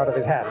rabbit out of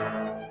his hat.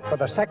 For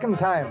the second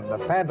time, the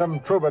Phantom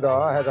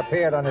Troubadour has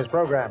appeared on his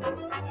program.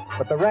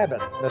 But the rabbit,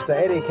 Mr.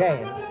 Eddie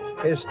Kane,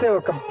 is still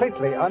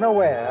completely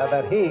unaware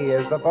that he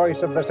is the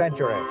voice of the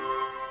century.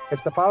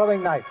 It's the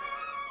following night,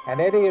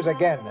 and Eddie is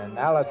again in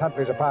Alice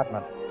Huntley's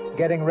apartment,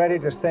 getting ready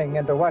to sing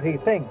into what he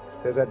thinks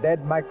is a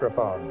dead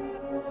microphone.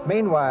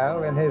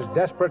 Meanwhile, in his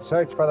desperate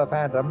search for the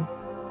Phantom,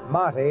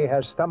 Marty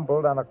has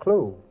stumbled on a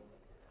clue.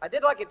 I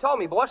did like you told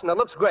me, boss, and it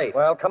looks great.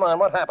 Well, come on,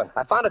 what happened?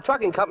 I found a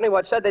trucking company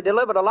what said they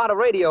delivered a lot of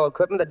radio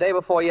equipment the day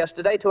before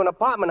yesterday to an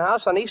apartment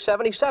house on East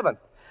 77th.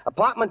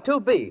 Apartment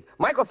 2B.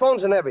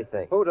 Microphones and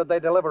everything. Who did they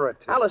deliver it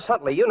to? Alice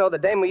Huntley. You know the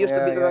dame we used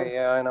to be...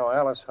 Yeah, I know.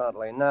 Alice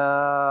Huntley.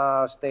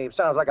 No, Steve,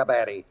 sounds like a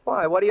baddie.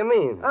 Why? What do you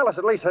mean? Alice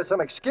at least has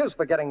some excuse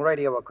for getting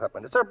radio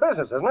equipment. It's her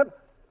business, isn't it?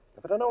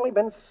 If it had only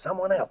been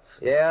someone else.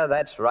 Yeah,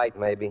 that's right,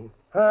 maybe.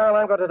 Well,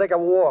 I'm going to take a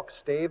walk,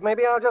 Steve.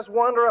 Maybe I'll just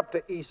wander up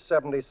to East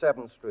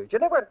 77th Street. You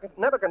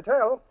never can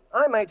tell.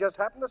 I may just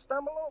happen to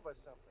stumble over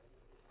something.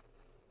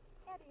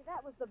 Eddie,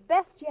 that was the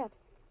best yet.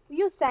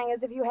 You sang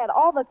as if you had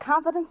all the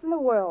confidence in the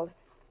world.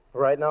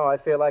 Right now, I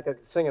feel like I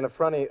could sing in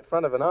front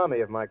of an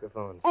army of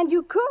microphones. And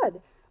you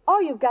could.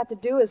 All you've got to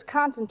do is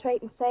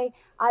concentrate and say,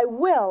 I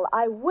will,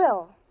 I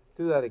will.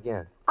 Do that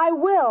again. I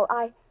will,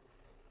 I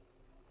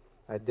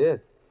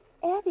did.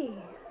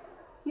 Eddie,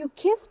 you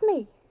kissed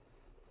me.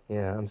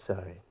 Yeah, I'm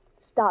sorry.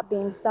 Stop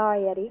being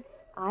sorry, Eddie.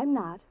 I'm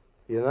not.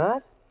 You're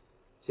not?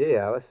 Gee,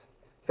 Alice.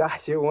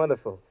 Gosh, you're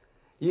wonderful.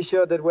 You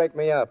sure did wake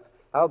me up.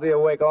 I'll be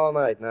awake all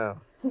night now.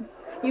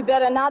 You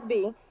better not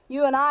be.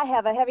 You and I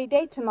have a heavy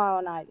date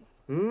tomorrow night.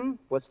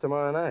 What's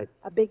tomorrow night?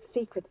 A big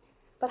secret.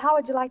 But how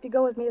would you like to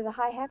go with me to the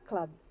High Hat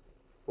Club?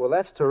 Well,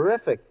 that's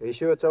terrific. Are you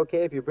sure it's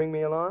okay if you bring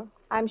me along?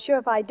 I'm sure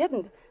if I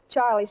didn't,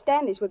 Charlie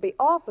Standish would be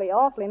awfully,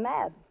 awfully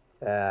mad.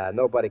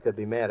 Nobody could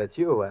be mad at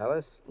you,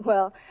 Alice.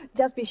 Well,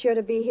 just be sure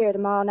to be here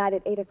tomorrow night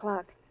at 8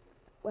 o'clock.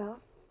 Well,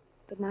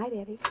 good night,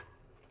 Eddie.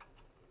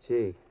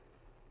 Gee.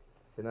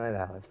 Good night,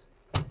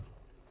 Alice.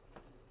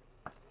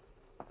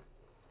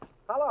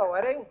 Hello,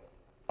 Eddie.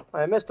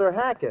 Hi, Mr.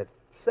 Hackett.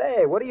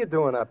 Say, what are you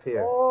doing up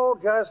here? Oh,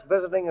 just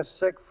visiting a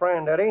sick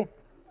friend, Eddie.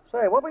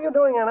 Say, what were you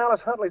doing in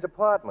Alice Huntley's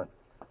apartment?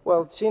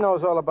 Well, she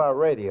knows all about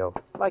radio.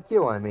 Like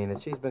you, I mean,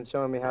 and she's been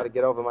showing me how to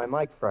get over my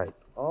mic fright.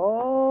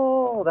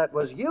 Oh, that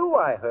was you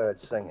I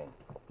heard singing.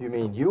 You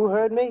mean you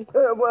heard me?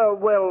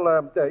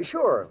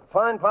 Sure.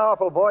 Fine,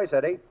 powerful voice,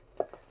 Eddie.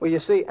 Well, you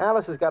see,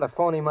 Alice has got a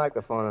phony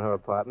microphone in her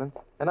apartment,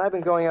 and I've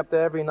been going up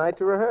there every night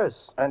to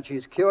rehearse. And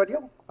she's cured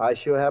you? I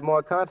sure have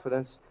more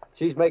confidence.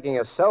 She's making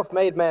a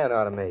self-made man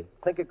out of me.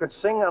 Think you could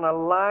sing on a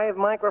live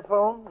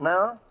microphone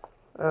now?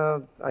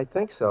 I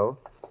think so.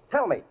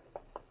 Tell me,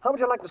 how would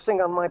you like to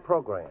sing on my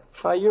program?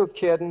 Are you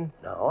kidding?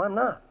 No, I'm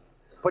not.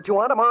 Put you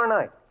on tomorrow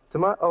night.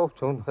 Tomorrow?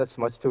 Oh, that's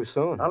much too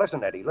soon. Now,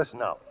 listen, Eddie, listen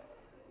now.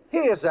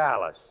 Here's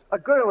Alice, a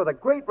girl with a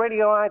great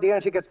radio idea,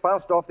 and she gets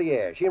bounced off the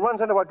air. She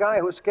runs into a guy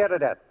who's scared to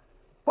death.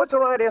 Puts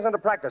her ideas into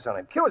practice on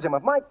him, cures him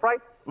of mic fright,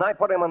 and I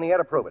put him on the air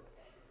to prove it.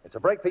 It's a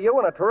break for you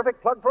and a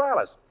terrific plug for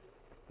Alice.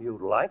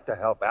 You'd like to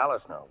help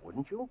Alice now,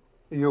 wouldn't you?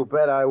 You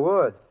bet I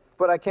would.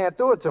 But I can't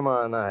do it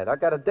tomorrow night. I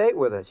got a date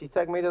with her. She's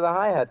taking me to the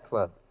High Hat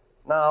Club.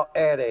 Now,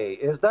 Eddie,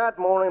 is that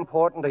more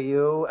important to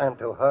you and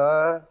to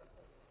her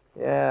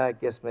Yeah, I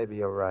guess maybe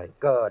you're right.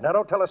 Good. Now,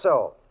 don't tell us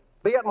so.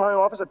 Be at my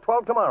office at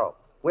 12 tomorrow.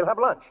 We'll have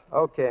lunch.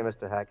 Okay,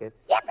 Mr. Hackett.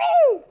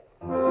 Yippee!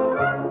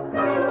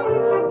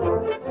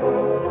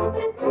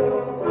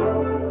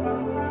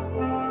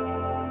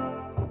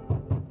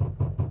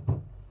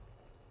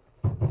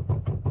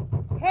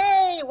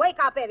 Hey, wake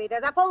up, Eddie.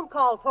 There's a phone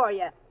call for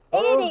you.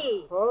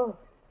 Eddie!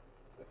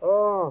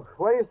 Oh,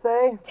 what do you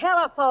say?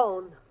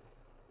 Telephone.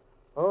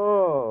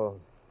 Oh,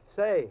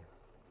 say,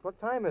 what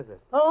time is it?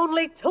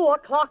 Only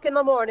 2:00 in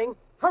the morning.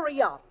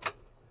 Hurry up.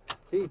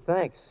 Gee,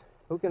 thanks.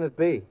 Who can it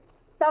be?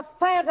 The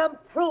Phantom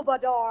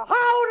Troubadour.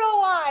 How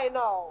do I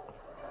know?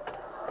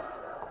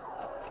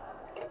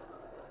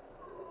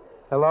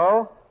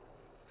 Hello?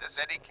 This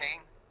Eddie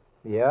Kane?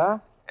 Yeah?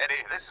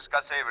 Eddie, this is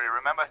Gus Avery.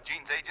 Remember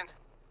Jean's agent?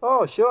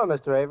 Oh, sure,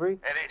 Mr. Avery.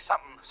 Eddie,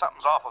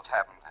 something's awful's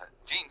happened.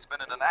 Jean's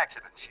been in an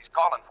accident. She's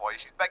calling for you.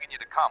 She's begging you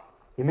to come.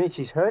 You mean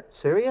she's hurt?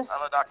 Serious?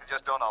 Well, the doctor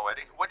just don't know,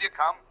 Eddie. Would you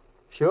come?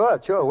 Sure.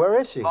 Where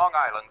is she? Long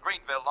Island,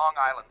 Greenville, Long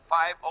Island,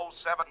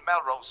 507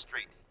 Melrose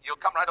Street. You'll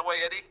come right away,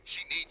 Eddie?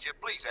 She needs you.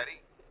 Please,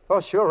 Eddie. Oh,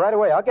 sure, right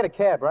away. I'll get a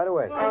cab right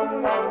away.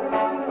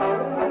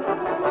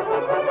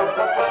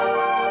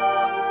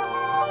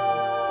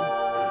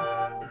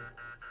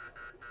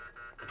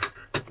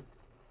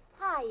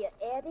 Hiya,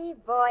 Eddie.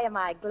 Boy, am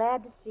I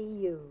glad to see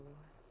you.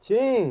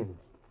 Jean,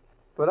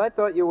 but I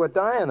thought you were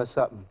dying or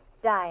something.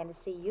 Dying to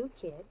see you,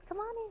 kid. Come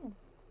on in.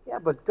 Yeah,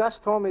 but Gus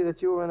told me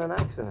that you were in an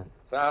accident.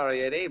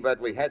 Sorry, Eddie, but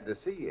we had to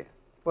see you.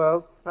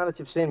 Well, now that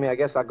you've seen me, I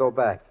guess I'll go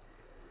back.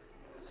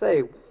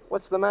 Say,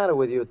 what's the matter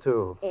with you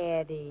two?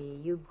 Eddie,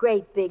 you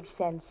great big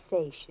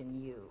sensation,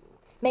 you.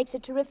 Makes a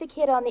terrific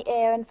hit on the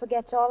air and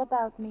forgets all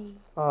about me.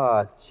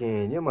 Oh,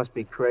 Jean, you must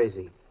be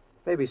crazy.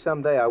 Maybe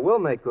someday I will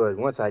make good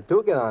once I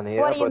do get on the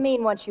air. What do you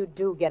mean once you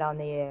do get on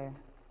the air?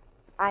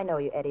 I know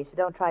you, Eddie, so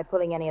don't try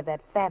pulling any of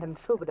that Phantom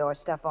Troubadour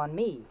stuff on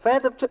me.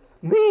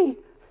 Me?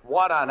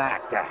 What an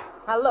actor.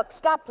 Now, look,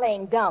 stop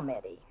playing dumb,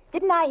 Eddie.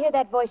 Didn't I hear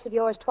that voice of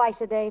yours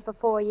twice a day for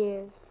 4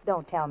 years?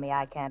 Don't tell me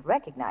I can't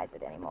recognize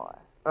it anymore.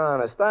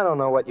 Honest, I don't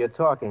know what you're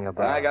talking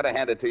about. I gotta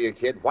hand it to you,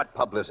 kid. What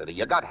publicity.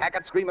 You got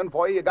Hackett screaming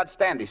for you, you got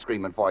Standish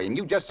screaming for you, and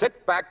you just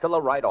sit back till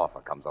the right offer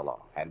comes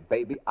along. And,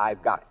 baby,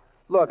 I've got it.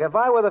 Look, if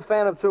I were the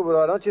Phantom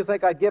Troubadour, don't you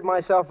think I'd give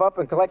myself up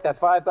and collect that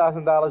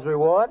 $5,000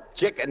 reward?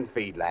 Chicken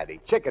feed,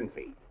 laddie. Chicken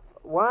feed.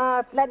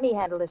 What? Let me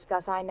handle this,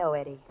 Gus. I know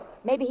Eddie.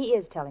 Maybe he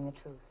is telling the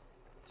truth.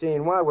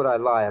 Jean, why would I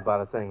lie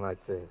about a thing like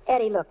this?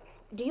 Eddie, look,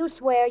 do you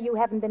swear you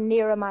haven't been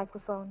near a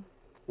microphone?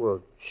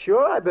 Well,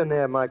 sure I've been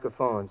near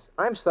microphones.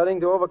 I'm studying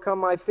to overcome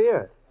my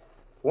fear.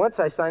 Once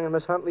I sang in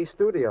Miss Huntley's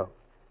studio,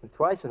 and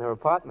twice in her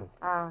apartment.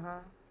 Uh-huh.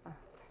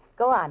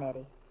 Go on,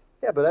 Eddie.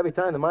 Yeah, but every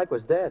time the mic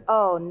was dead.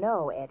 Oh,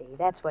 no, Eddie.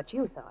 That's what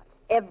you thought.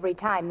 Every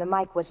time the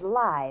mic was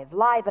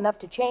live enough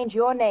to change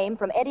your name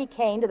from Eddie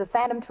Kane to the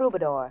Phantom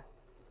Troubadour.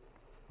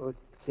 Well,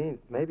 Jean,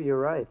 maybe you're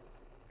right.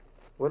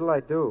 What'll I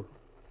do?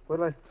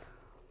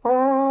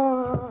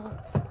 Oh!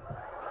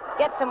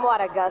 Get some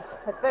water, Gus.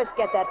 But first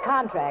get that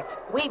contract.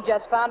 We've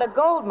just found a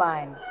gold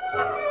mine.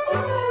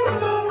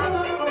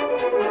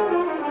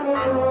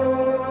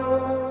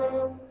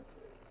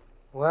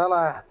 Well,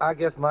 I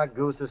guess my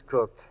goose is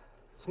cooked.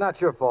 It's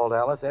not your fault,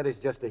 Alice. Eddie's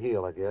just a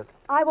heel, I guess.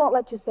 I won't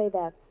let you say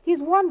that.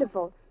 He's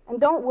wonderful. And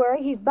don't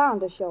worry, he's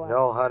bound to show up.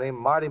 No, honey,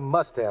 Marty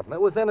must have him.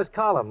 It was in his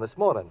column this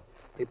morning.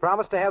 He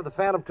promised to have the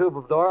Phantom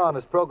Troubadour on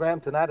his program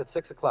tonight at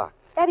 6 o'clock.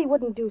 Eddie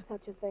wouldn't do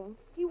such a thing.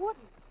 He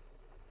wouldn't.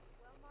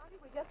 Well, Marty,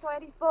 we just saw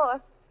Eddie's boss.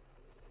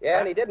 Yeah,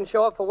 and he didn't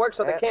show up for work,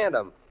 so they canned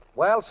him.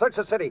 Well, search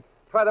the city.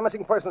 Try the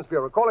Missing Persons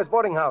Bureau. Call his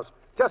boarding house.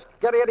 Just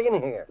get Eddie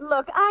in here.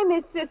 Look, I'm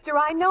his sister.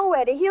 I know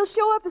Eddie. He'll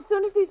show up as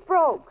soon as he's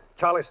broke.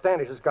 Charlie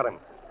Standish has got him.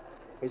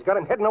 He's got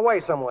him hidden away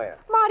somewhere.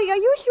 Marty, are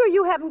you sure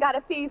you haven't got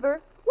a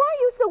fever? Why are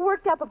you so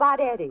worked up about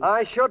Eddie?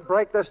 I should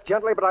break this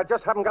gently, but I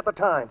just haven't got the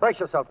time. Brace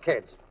yourself,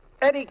 kids.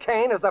 Eddie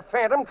Kane is the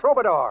Phantom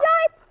Troubadour.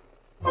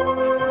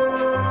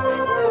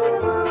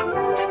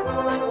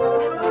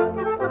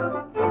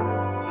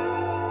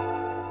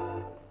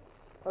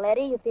 Well,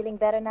 Eddie, you feeling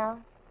better now?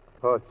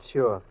 Oh,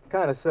 sure.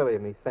 Kind of silly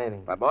of me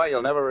fainting. My boy,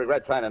 you'll never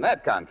regret signing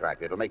that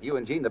contract. It'll make you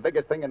and Jean the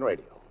biggest thing in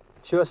radio.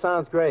 Sure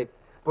sounds great.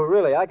 But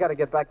really, I got to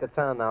get back to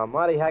town now.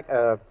 Marty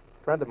a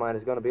friend of mine,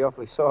 is going to be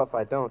awfully sore if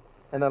I don't.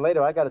 And then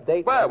later, I got a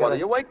date. Well, what are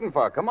you waiting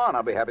for? Come on,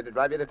 I'll be happy to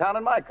drive you to town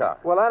in my car.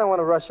 Well, I don't want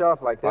to rush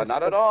off like this. Oh,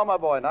 not at all, my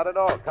boy, not at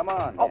all. Come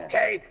on.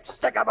 Okay,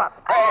 stick 'em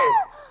up. Hey,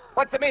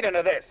 what's the meaning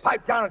of this?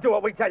 Pipe down and do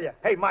what we tell you.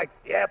 Hey, Mike.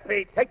 Yeah,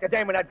 Pete. Take the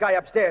dame and that guy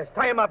upstairs.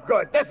 Tie him up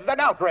good. This is an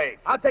outrage.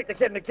 I'll take the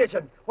kid in the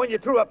kitchen. When you're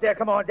through up there,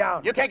 come on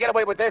down. You can't get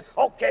away with this.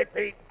 Okay,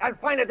 Pete. And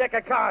find a deck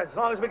of cards. As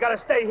long as we gotta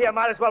stay here,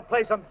 might as well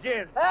play some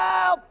gin.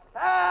 Help!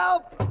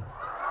 Help!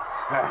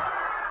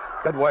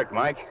 Good work,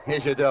 Mike.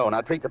 Here's your dough.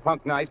 Now treat the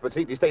punk nice, but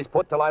see if he stays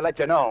put till I let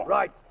you know.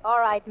 Right. All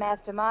right,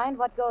 Mastermind.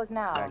 What goes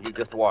now? You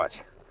just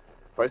watch.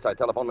 First, I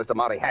telephone Mr.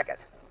 Marty Hackett.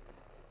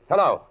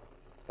 Hello.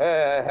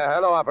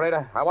 Hello,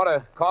 operator. I want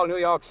to call New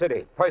York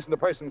City.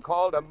 Person-to-person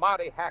call to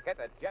Marty Hackett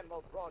at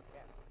General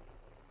Broadcast.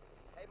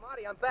 Hey,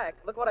 Marty, I'm back.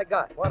 Look what I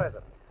got. What is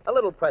it? A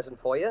little present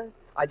for you.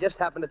 I just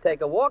happened to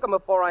take a walk, and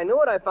before I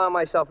knew it, I found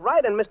myself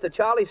right in Mr.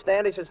 Charlie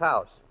Standish's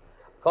house.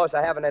 Of course,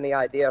 I haven't any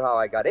idea how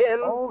I got in.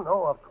 Oh,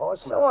 no, of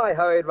course So not. I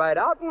hurried right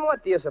out, and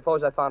what do you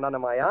suppose I found under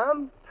my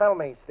arm? Tell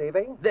me,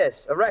 Stevie.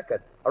 This, a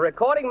record. A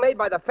recording made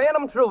by the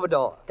Phantom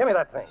Troubadour. Give me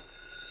that thing.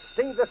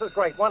 Steve, this is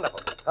great.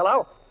 Wonderful.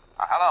 Hello?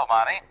 Hello,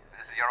 Marty.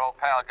 This is your old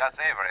pal, Gus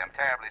Avery. I'm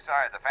terribly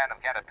sorry the Phantom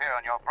can't appear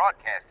on your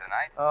broadcast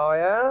tonight. Oh,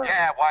 yeah?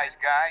 Yeah, wise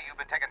guy. You've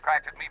been taking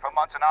cracks at me for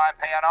months, and now I'm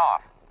paying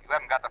off. You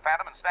haven't got the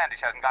Phantom, and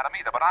Standish hasn't got him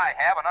either, but I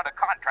have, and under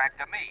contract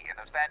to me. And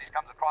if Standish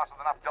comes across with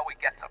enough dough, he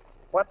gets him.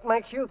 What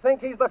makes you think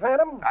he's the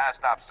Phantom?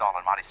 Stop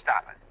stalling, Marty.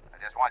 Stop it. I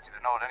just want you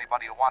to know that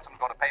anybody who wants him is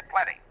going to pay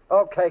plenty.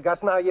 Okay,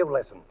 Gus, now you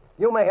listen.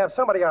 You may have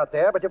somebody out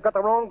there, but you've got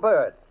the wrong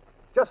bird.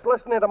 Just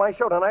listen into my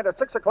show tonight at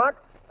 6 o'clock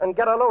and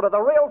get a load of the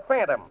real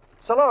Phantom.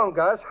 So long,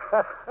 Gus.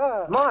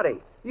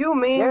 Marty, you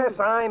mean... Yes,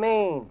 I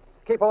mean.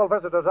 Keep all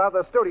visitors out of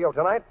the studio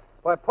tonight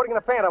by putting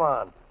the Phantom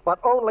on. But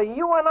only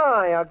you and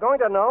I are going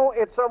to know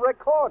it's a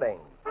recording.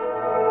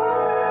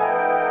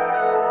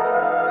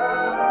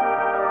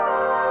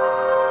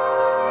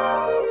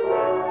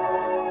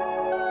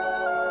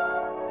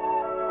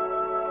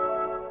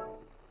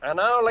 And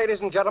now,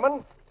 ladies and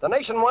gentlemen, the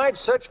nationwide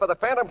search for the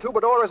Phantom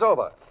Troubadour is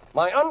over.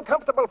 My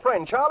uncomfortable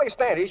friend, Charlie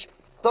Standish,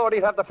 thought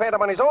he'd have the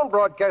Phantom on his own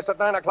broadcast at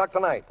 9 o'clock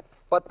tonight.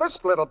 But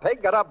this little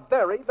pig got up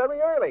very,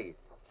 very early.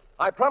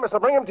 I promised to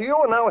bring him to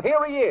you, and now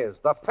here he is,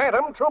 the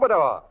Phantom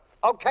Troubadour.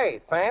 Okay,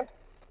 Phant.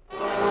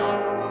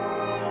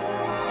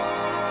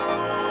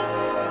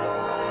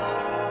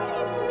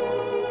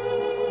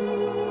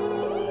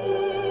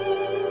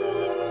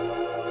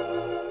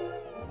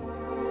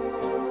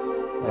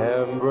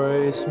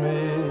 Embrace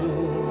me,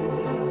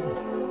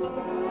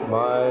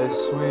 my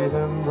sweet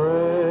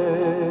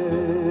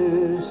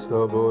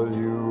embraceable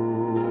you.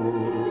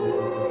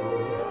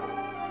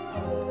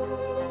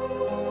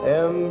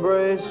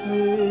 Embrace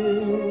me,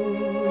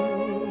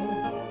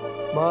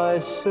 my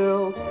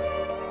silk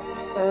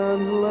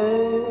and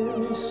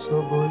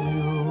laceable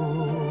you.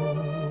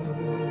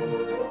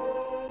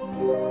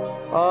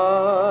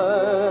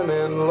 I'm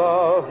in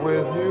love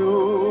with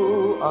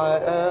you, I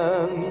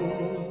am,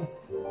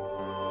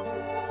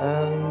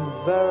 and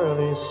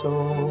verily so.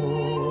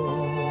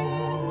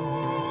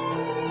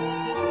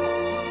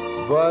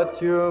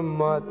 But you're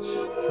much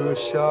too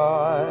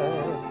shy,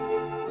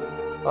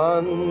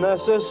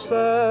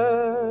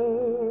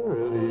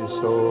 unnecessarily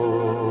so.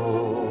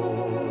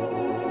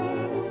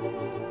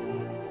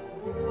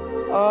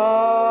 I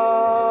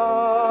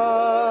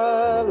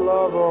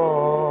love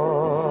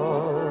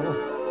all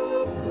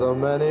the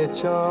many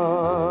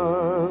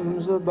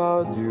charms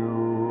about you.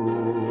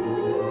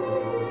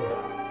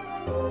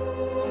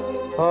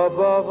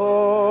 Above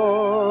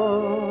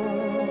all,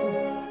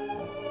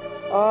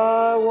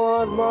 I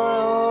want my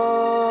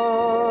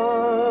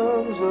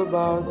arms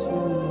about you.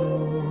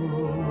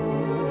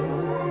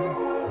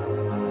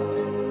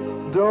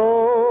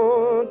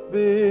 Don't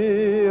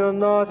be a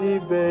naughty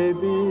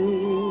baby.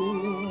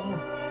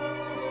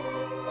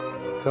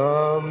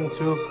 Come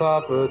to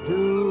Papa do.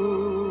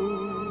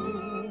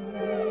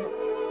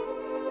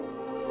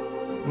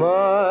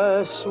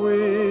 My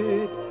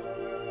sweet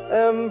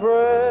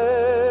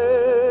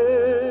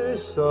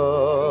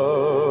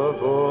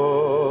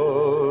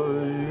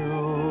embraceable you.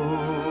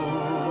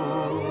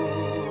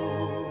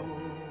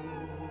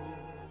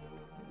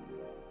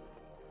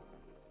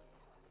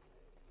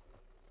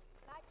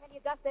 I tell you,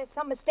 Gus, there's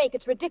some mistake.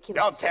 It's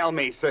ridiculous. Don't tell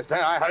me, sister.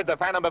 I heard the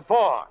Phantom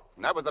before.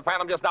 And that was the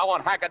Phantom just now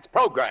on Hackett's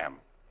program.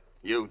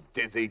 You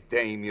dizzy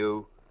dame,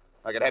 you.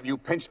 I could have you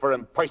pinched for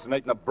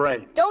impersonating a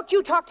brain. Don't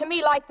you talk to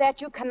me like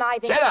that, you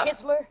conniving Shut up.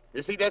 chiseler.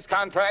 You see this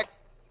contract?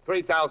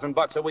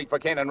 $3,000 a week for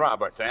Kane and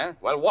Roberts, eh?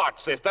 Well, watch,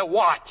 sister,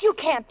 watch. You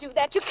can't do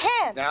that. You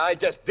can't. Now, I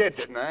just did,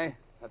 didn't I?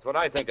 That's what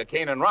I think of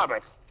Kane and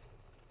Roberts.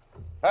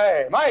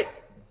 Hey, Mike,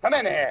 come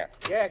in here.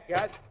 Yeah,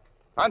 Gus.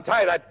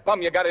 Untie that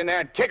bum you got in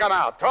there and kick him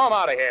out. Throw him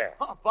out of here.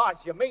 Oh,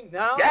 boss, you mean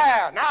now?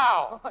 Yeah,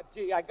 now. Oh,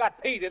 gee, I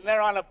got Pete in there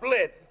on a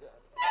blitz.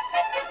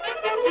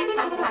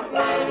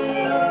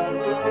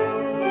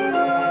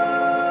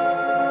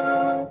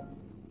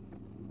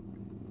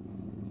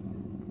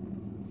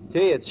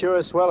 Gee, it sure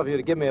is swell of you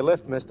to give me a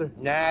lift, mister.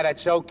 Nah,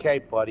 that's okay,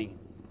 buddy.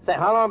 Say,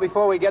 how long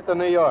before we get to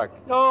New York?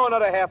 Oh,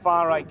 another half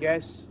hour, I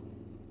guess.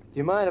 Do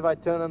you mind if I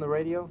turn on the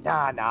radio?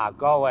 Nah,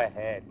 go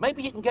ahead.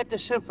 Maybe you can get the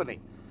symphony.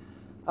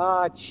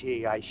 Ah,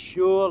 gee, I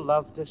sure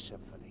love the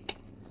symphony.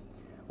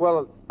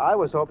 Well, I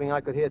was hoping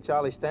I could hear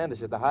Charlie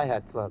Standish at the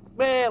Hi-Hat Club.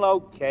 Well,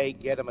 okay,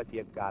 get him if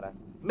you gotta.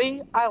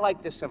 Me, I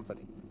like the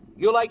symphony.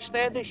 You like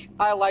Standish,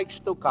 I like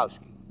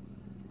Stukowski.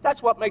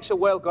 That's what makes a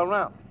world go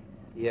round.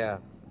 Yeah.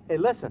 Hey,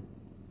 listen.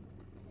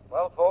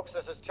 Well, folks,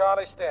 this is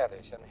Charlie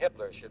Standish, and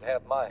Hitler should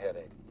have my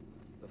headache.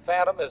 The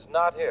Phantom is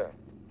not here.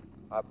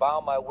 I bow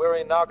my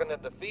weary noggin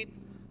in defeat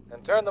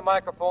and turn the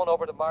microphone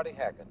over to Marty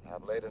Hackett.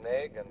 I've laid an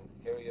egg, and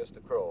here he is to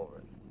crow over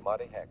it.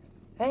 Marty Hackett.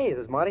 Hey,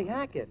 there's Marty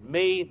Hackett.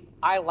 Me,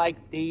 I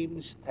like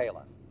Deems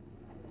Taylor.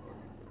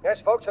 Yes,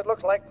 folks, it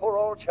looks like poor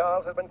old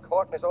Charles has been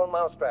caught in his own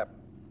mousetrap.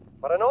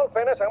 But in all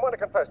fairness, I want to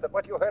confess that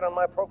what you heard on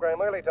my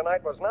program early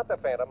tonight was not the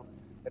Phantom,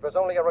 It was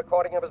only a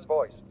recording of his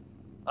voice.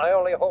 I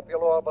only hope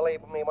you'll all believe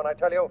me when I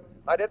tell you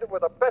I did it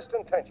with the best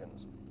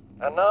intentions.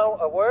 And now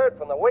a word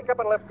from the Wake Up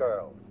and Live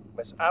girl,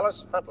 Miss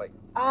Alice Huntley.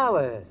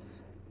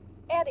 Alice.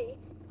 Eddie,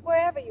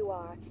 wherever you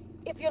are,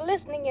 if you're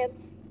listening in,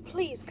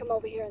 please come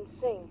over here and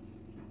sing.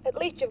 At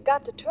least you've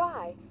got to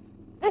try.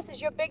 This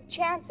is your big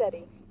chance,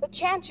 Eddie. The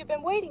chance you've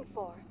been waiting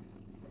for.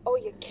 Oh,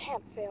 you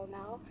can't fail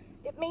now.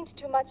 It means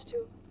too much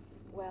to,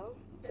 well,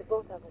 to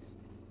both of us.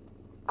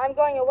 I'm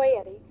going away,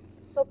 Eddie,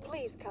 so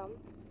please come,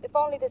 if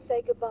only to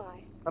say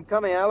goodbye. I'm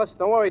coming, Alice.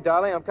 Don't worry,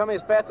 darling. I'm coming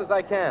as fast as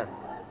I can.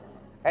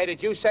 Hey,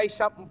 did you say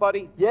something,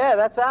 buddy? Yeah,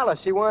 that's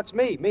Alice. She wants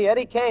me. Me,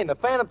 Eddie Kane, the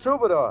Phantom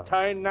Troubadour.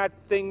 Turn that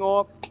thing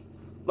off.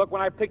 Look,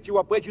 when I picked you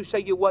up, where'd you say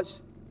you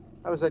was?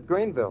 I was at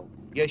Greenville.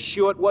 You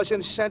sure it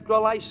wasn't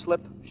Central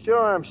Islip?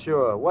 Sure, I'm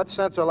sure. What's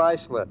Central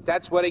Islip?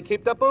 That's where they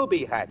keep the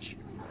booby hatch.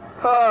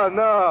 Oh,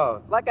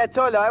 no. Like I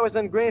told you, I was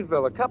in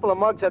Greenville. A couple of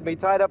mugs had me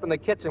tied up in the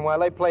kitchen while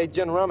they played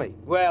gin rummy.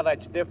 Well,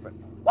 that's different.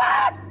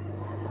 What?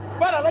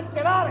 Brother, let's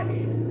get out of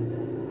here.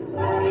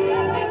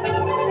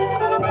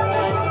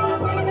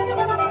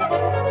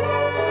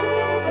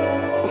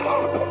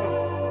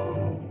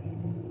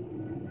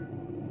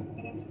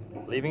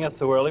 Leaving us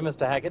so early,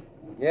 Mr. Hackett?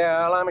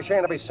 Yeah, well, I'm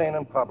ashamed to be seen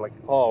in public.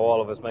 Oh,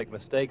 all of us make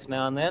mistakes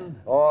now and then.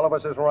 All of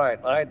us is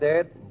right. I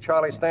did,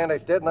 Charlie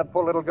Standish did, and that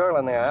poor little girl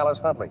in there, Alice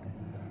Huntley.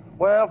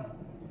 Well,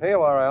 here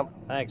you are, Al.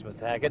 Thanks, Mr.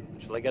 Hackett.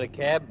 Shall I get a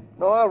cab?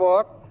 No, I'll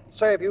walk.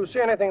 Say, if you see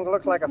anything that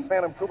looks like a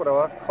Phantom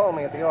Troubadour, call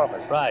me at the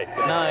office. Right.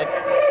 Good night.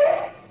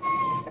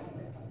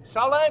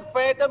 So long,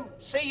 Phantom.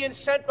 See you in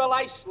Central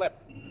Islip.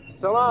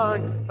 So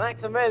long.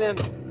 Thanks a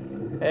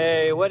million.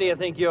 Hey, where do you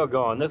think you're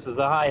going? This is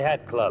the High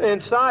Hat Club.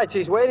 Inside.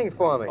 She's waiting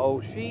for me.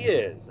 Oh, she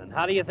is. And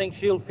how do you think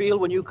she'll feel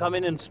when you come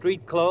in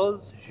street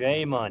clothes?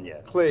 Shame on you.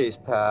 Please,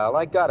 pal.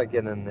 I gotta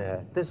get in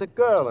there. There's a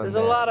girl in there.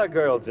 There's a lot of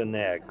girls in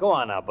there. Go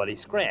on now, buddy.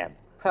 Scram.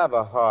 Have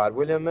a heart,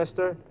 will you,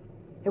 mister?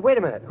 Hey, wait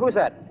a minute. Who's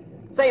that?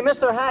 Say,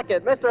 Mr.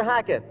 Hackett. Mr.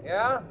 Hackett.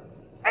 Yeah?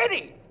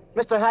 Eddie!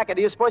 Mr. Hackett,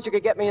 do you suppose you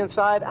could get me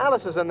inside?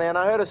 Alice is in there, and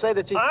I heard her say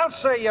that she... I'll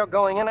say you're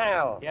going in,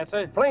 Al. Yes,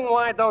 sir? Fling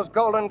wide those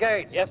golden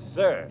gates. Yes,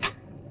 sir.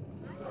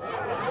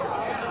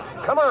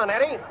 Come on,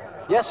 Eddie.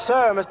 Yes,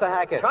 sir, Mr.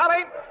 Hackett.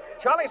 Charlie!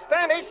 Charlie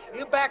Standish!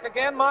 You back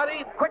again,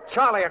 Marty? Quick,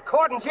 Charlie, a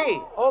chord and G.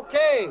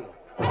 Okay.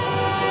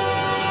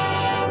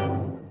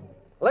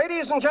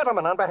 Ladies and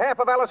gentlemen, on behalf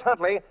of Alice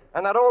Huntley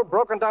and that old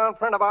broken-down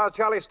friend of ours,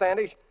 Charlie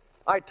Standish,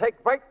 I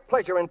take great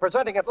pleasure in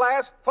presenting at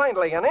last,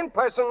 finally, and in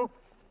person,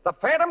 the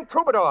Phantom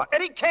Troubadour,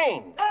 Eddie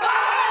Kane.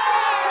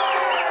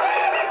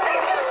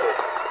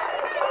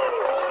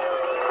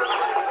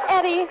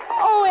 Eddie,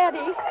 oh,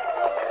 Eddie.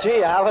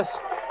 Gee, Alice,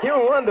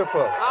 you're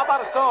wonderful. How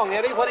about a song,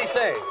 Eddie? What'd he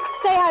say?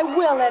 Say I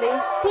will, Eddie.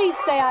 Please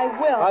say I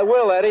will. I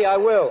will, Eddie, I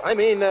will.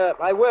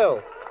 I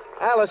will.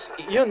 Alice,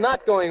 you're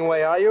not going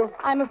away, are you?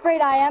 I'm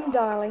afraid I am,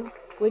 darling.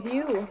 With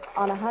you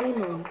on a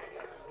honeymoon.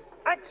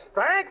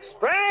 Extra,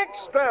 extra,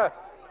 extra.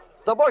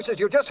 The voices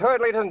you just heard,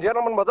 ladies and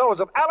gentlemen, were those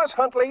of Alice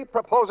Huntley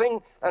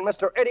proposing and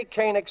Mr. Eddie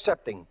Kane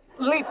accepting.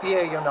 Leap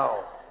year, you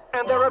know.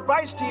 And their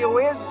advice to you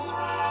is...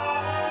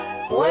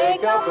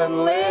 Wake up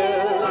and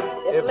live.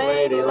 If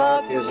lady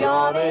luck is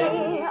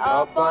yawning,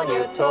 up on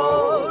your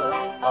toes,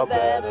 a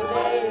better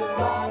day is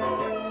dawning.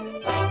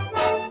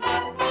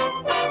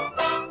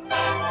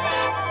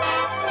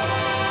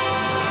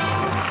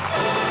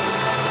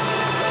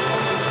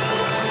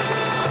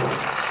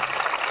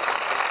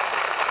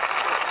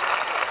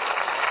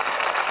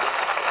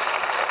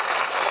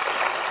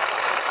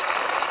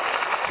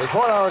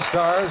 Before our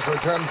stars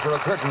return for a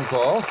curtain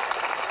call,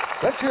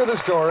 let's hear the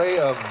story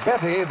of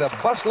Betty, the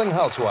bustling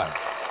housewife.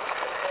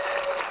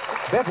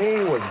 Betty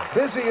was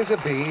busy as a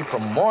bee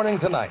from morning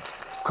to night.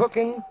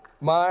 Cooking,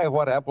 my,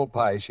 what apple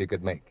pie she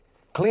could make.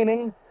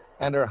 Cleaning,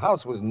 and her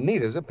house was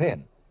neat as a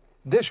pin.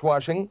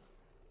 Dishwashing,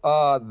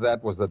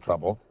 that was the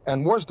trouble.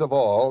 And worst of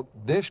all,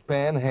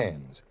 dishpan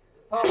hands.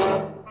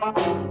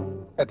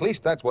 At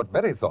least that's what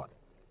Betty thought.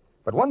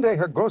 But one day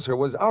her grocer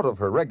was out of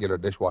her regular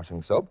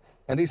dishwashing soap,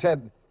 and he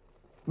said,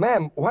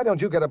 "Ma'am, why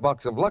don't you get a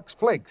box of Lux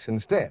Flakes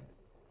instead?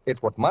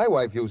 It's what my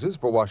wife uses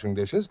for washing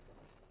dishes."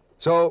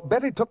 So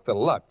Betty took the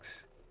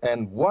Lux,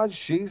 and was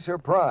she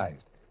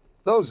surprised?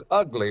 Those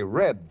ugly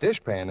red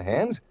dishpan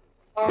hands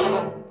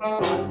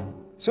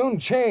soon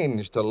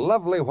changed to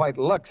lovely white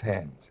Lux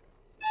hands.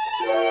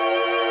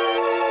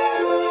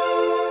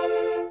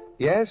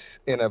 Yes,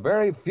 in a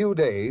very few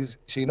days,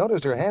 she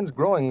noticed her hands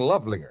growing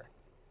lovelier.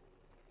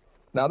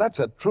 Now, that's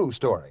a true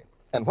story.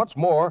 And what's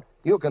more,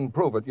 you can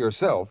prove it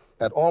yourself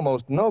at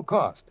almost no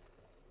cost.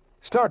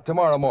 Start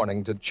tomorrow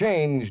morning to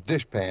change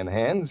dishpan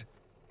hands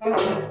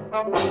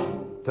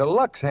to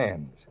Lux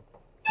hands.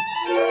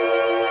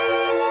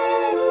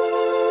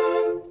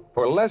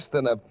 For less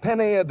than a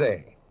penny a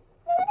day.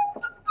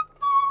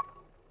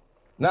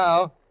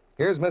 Now,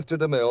 here's Mr.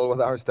 DeMille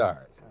with our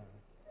stars.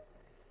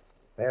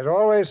 There's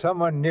always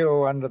someone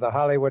new under the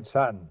Hollywood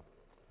sun.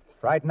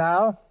 Right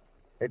now,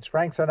 it's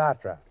Frank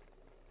Sinatra.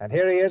 And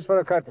here he is for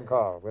a curtain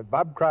call with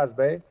Bob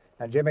Crosby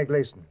and Jimmy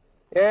Gleason.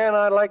 Yeah, and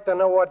I'd like to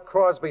know what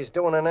Crosby's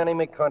doing in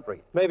enemy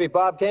country. Maybe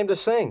Bob came to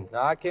sing. No,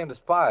 I came to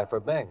spy for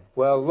Bing.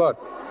 Well, look.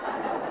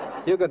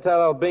 You can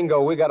tell El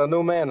Bingo we got a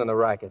new man in the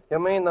racket. You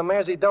mean the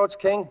Mersey Dotes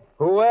King?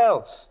 Who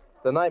else?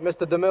 The night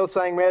Mr. DeMille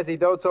sang Mersey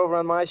Dotes over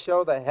on my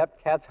show, the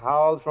Hep Cats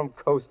howled from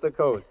coast to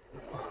coast.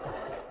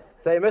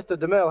 Say, Mr.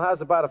 DeMille,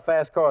 how's about a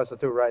fast chorus or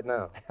two right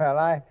now?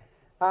 Well,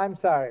 I'm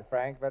sorry,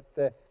 Frank,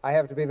 but I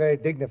have to be very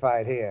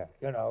dignified here.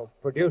 You know,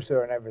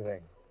 producer and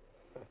everything.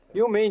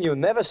 You mean you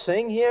never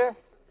sing here?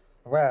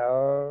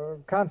 Well,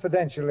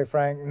 confidentially,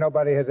 Frank,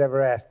 nobody has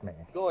ever asked me.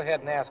 Go ahead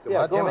and ask him, Yeah,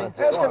 huh, go Jimmy? on.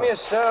 Ask him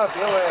yourself.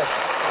 You ask.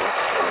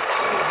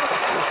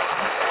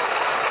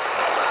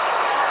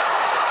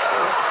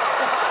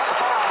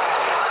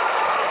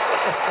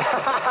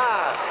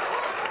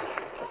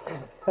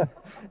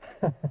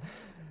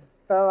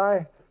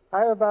 Well,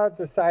 I've about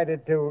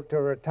decided to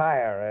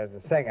retire as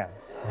a singer.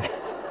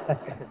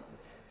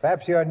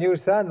 Perhaps your new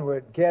son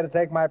would care to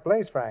take my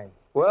place, Frank.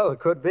 Well, it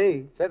could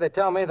be. Say, they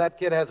tell me that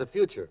kid has a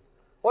future.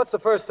 What's the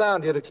first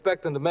sound you'd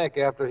expect him to make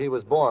after he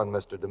was born,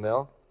 Mr.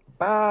 DeMille?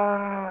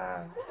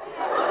 Bah.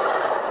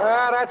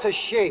 Ah, that's a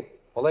sheep.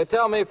 Well, they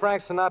tell me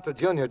Frank Sinatra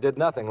Jr. did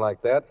nothing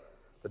like that.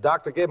 The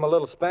doctor gave him a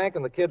little spank,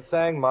 and the kid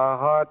sang, "My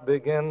heart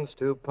begins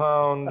to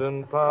pound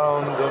and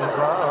pound and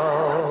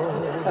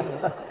pound."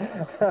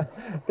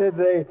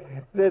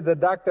 Did the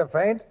doctor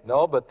faint?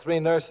 No, but 3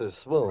 nurses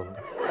swooned.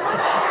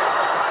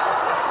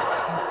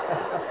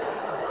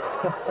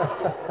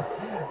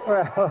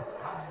 Well,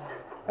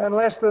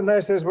 unless the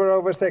nurses were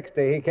over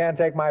 60, he can't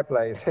take my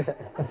place.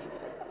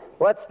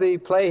 What's the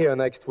play here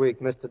next week,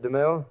 Mr.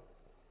 DeMille?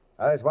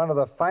 It's one of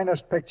the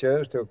finest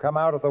pictures to come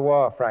out of the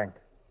war, Frank.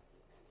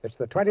 It's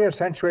the 20th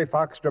Century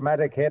Fox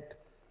dramatic hit,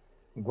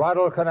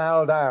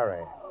 Guadalcanal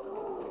Diary.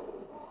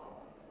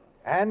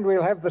 And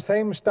we'll have the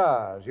same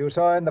stars you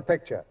saw in the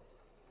picture.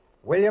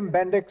 William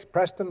Bendix,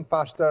 Preston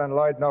Foster, and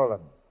Lloyd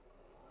Nolan.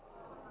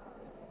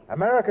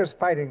 America's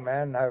fighting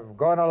men have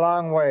gone a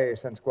long way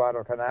since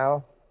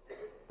Guadalcanal,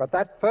 but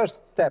that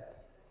first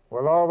step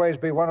will always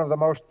be one of the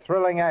most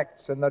thrilling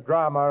acts in the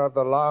drama of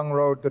the long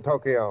road to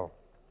Tokyo.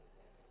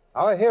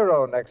 Our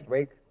hero next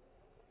week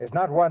is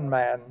not one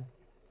man,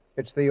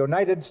 it's the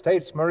United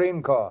States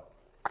Marine Corps.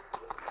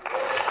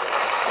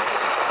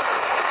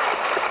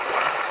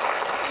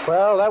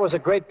 Well, that was a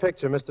great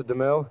picture, Mr.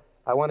 DeMille.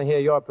 I want to hear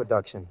your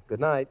production. Good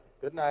night.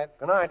 Good night.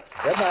 Good night.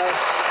 Good night.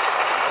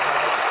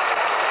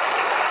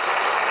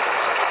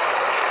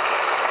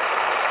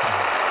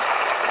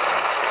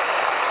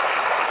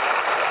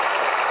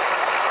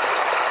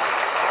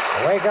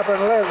 Wake Up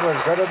and Live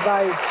was good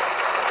advice.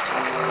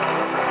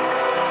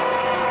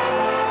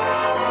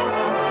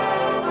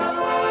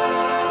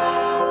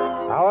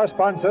 Our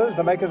sponsors,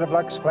 the makers of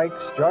Lux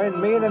Flakes, join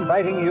me in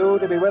inviting you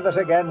to be with us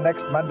again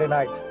next Monday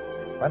night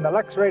when the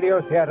Lux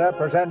Radio Theater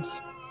presents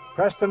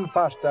Preston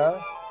Foster,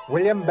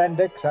 William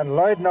Bendix, and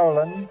Lloyd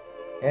Nolan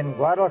in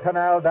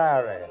Guadalcanal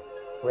Diary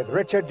with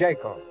Richard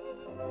Jekyll.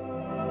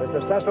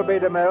 This is Cecil B.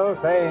 DeMille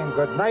saying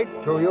good night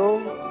to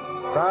you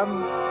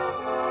from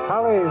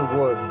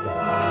Hollywood.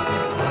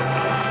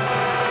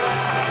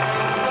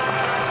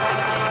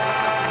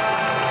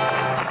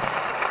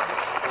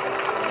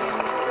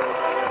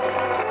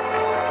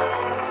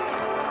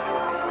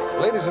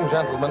 Ladies and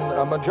gentlemen,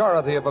 a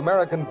majority of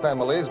American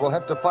families will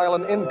have to file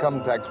an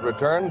income tax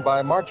return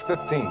by March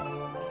 15th.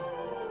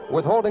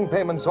 Withholding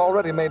payments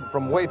already made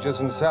from wages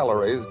and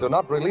salaries do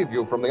not relieve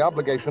you from the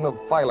obligation of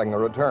filing a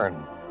return.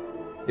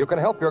 You can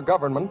help your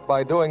government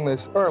by doing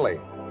this early.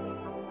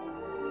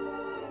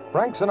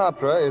 Frank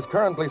Sinatra is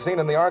currently seen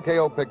in the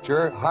RKO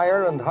picture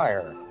Higher and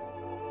Higher.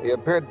 He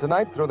appeared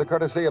tonight through the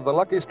courtesy of the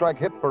Lucky Strike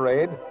Hit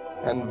Parade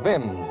and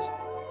Vims.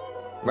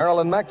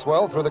 Marilyn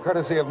Maxwell through the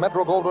courtesy of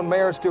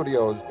Metro-Goldwyn-Mayer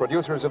Studios,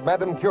 producers of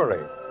Madame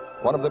Curie,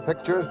 one of the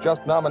pictures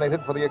just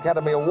nominated for the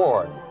Academy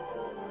Award.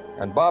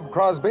 And Bob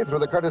Crosby through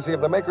the courtesy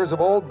of the makers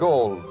of Old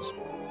Golds.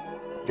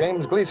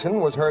 James Gleason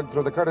was heard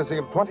through the courtesy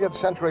of 20th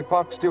Century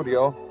Fox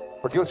Studio,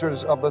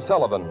 producers of The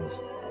Sullivans.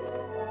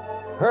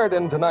 Heard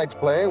in tonight's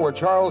play were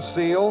Charles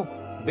Seal,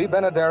 B.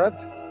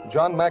 Benaderet,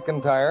 John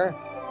McIntyre,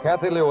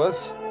 Kathy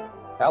Lewis,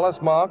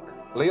 Alice Mock,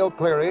 Leo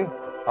Cleary,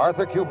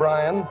 Arthur Q.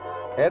 Bryan,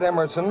 Ed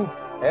Emerson,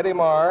 Eddie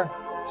Marr,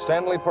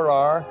 Stanley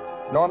Farrar,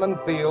 Norman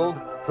Field,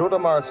 Truda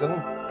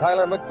Marson,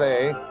 Tyler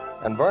McVeigh,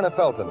 and Verna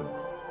Felton.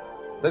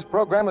 This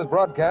program is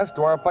broadcast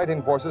to our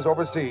fighting forces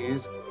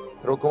overseas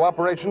through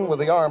cooperation with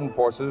the Armed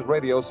Forces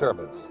Radio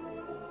Service.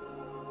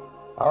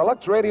 Our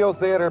Lux Radio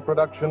Theater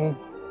production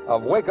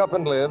of Wake Up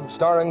and Live,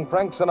 starring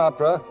Frank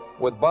Sinatra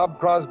with Bob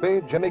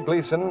Crosby, Jimmy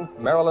Gleason,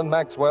 Marilyn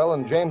Maxwell,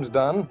 and James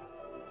Dunn,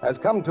 has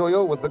come to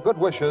you with the good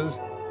wishes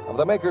of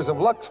the makers of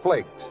Lux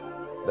Flakes,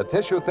 the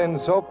tissue-thin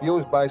soap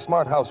used by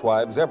smart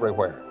housewives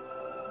everywhere.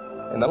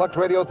 In the Lux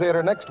Radio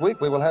Theater next week,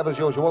 we will have, as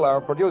usual,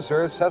 our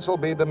producer, Cecil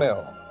B.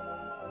 DeMille.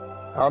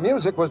 Our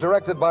music was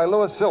directed by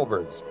Louis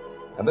Silvers.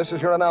 And this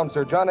is your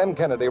announcer, John M.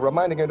 Kennedy,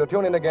 reminding you to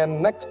tune in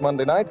again next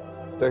Monday night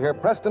to hear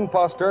Preston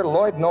Foster,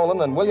 Lloyd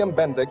Nolan, and William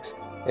Bendix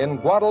in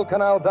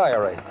Guadalcanal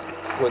Diary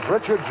with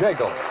Richard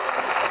Jekyll.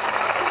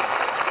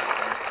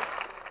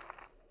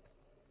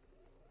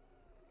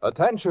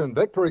 Attention,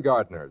 Victory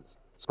Gardeners.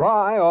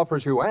 Spry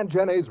offers you Aunt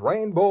Jenny's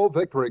Rainbow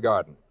Victory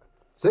Garden.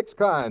 6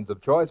 kinds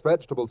of choice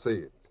vegetable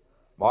seeds.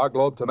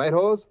 Marglobe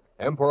tomatoes,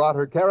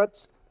 Imperator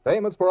carrots,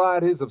 famous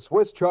varieties of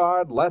Swiss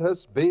chard,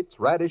 lettuce, beets,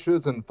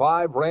 radishes, and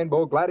 5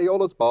 rainbow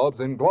gladiolus bulbs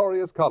in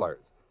glorious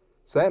colors.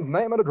 Send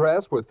name and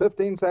address with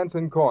 15 cents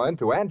in coin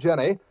to Aunt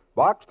Jenny,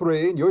 Box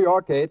 3, New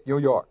York 8, New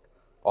York.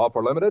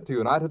 Offer limited to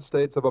United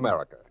States of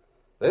America.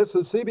 This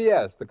is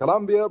CBS, the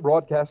Columbia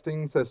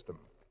Broadcasting System.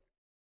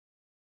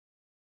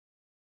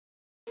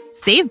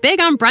 Save big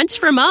on brunch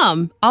for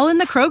Mom, all in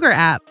the Kroger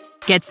app.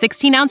 Get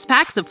 16-ounce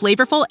packs of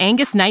flavorful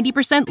Angus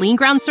 90% lean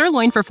ground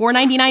sirloin for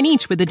 $4.99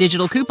 each with a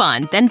digital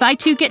coupon. Then buy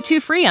 2, get 2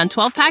 free on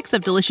 12 packs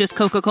of delicious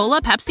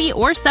Coca-Cola, Pepsi,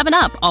 or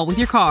 7-Up, all with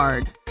your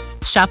card.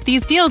 Shop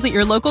these deals at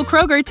your local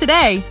Kroger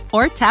today,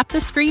 or tap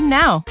the screen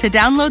now to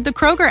download the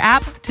Kroger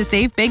app to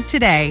save big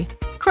today.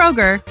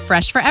 Kroger,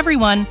 fresh for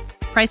everyone.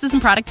 Prices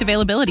and product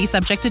availability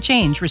subject to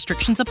change.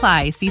 Restrictions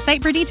apply. See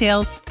site for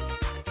details.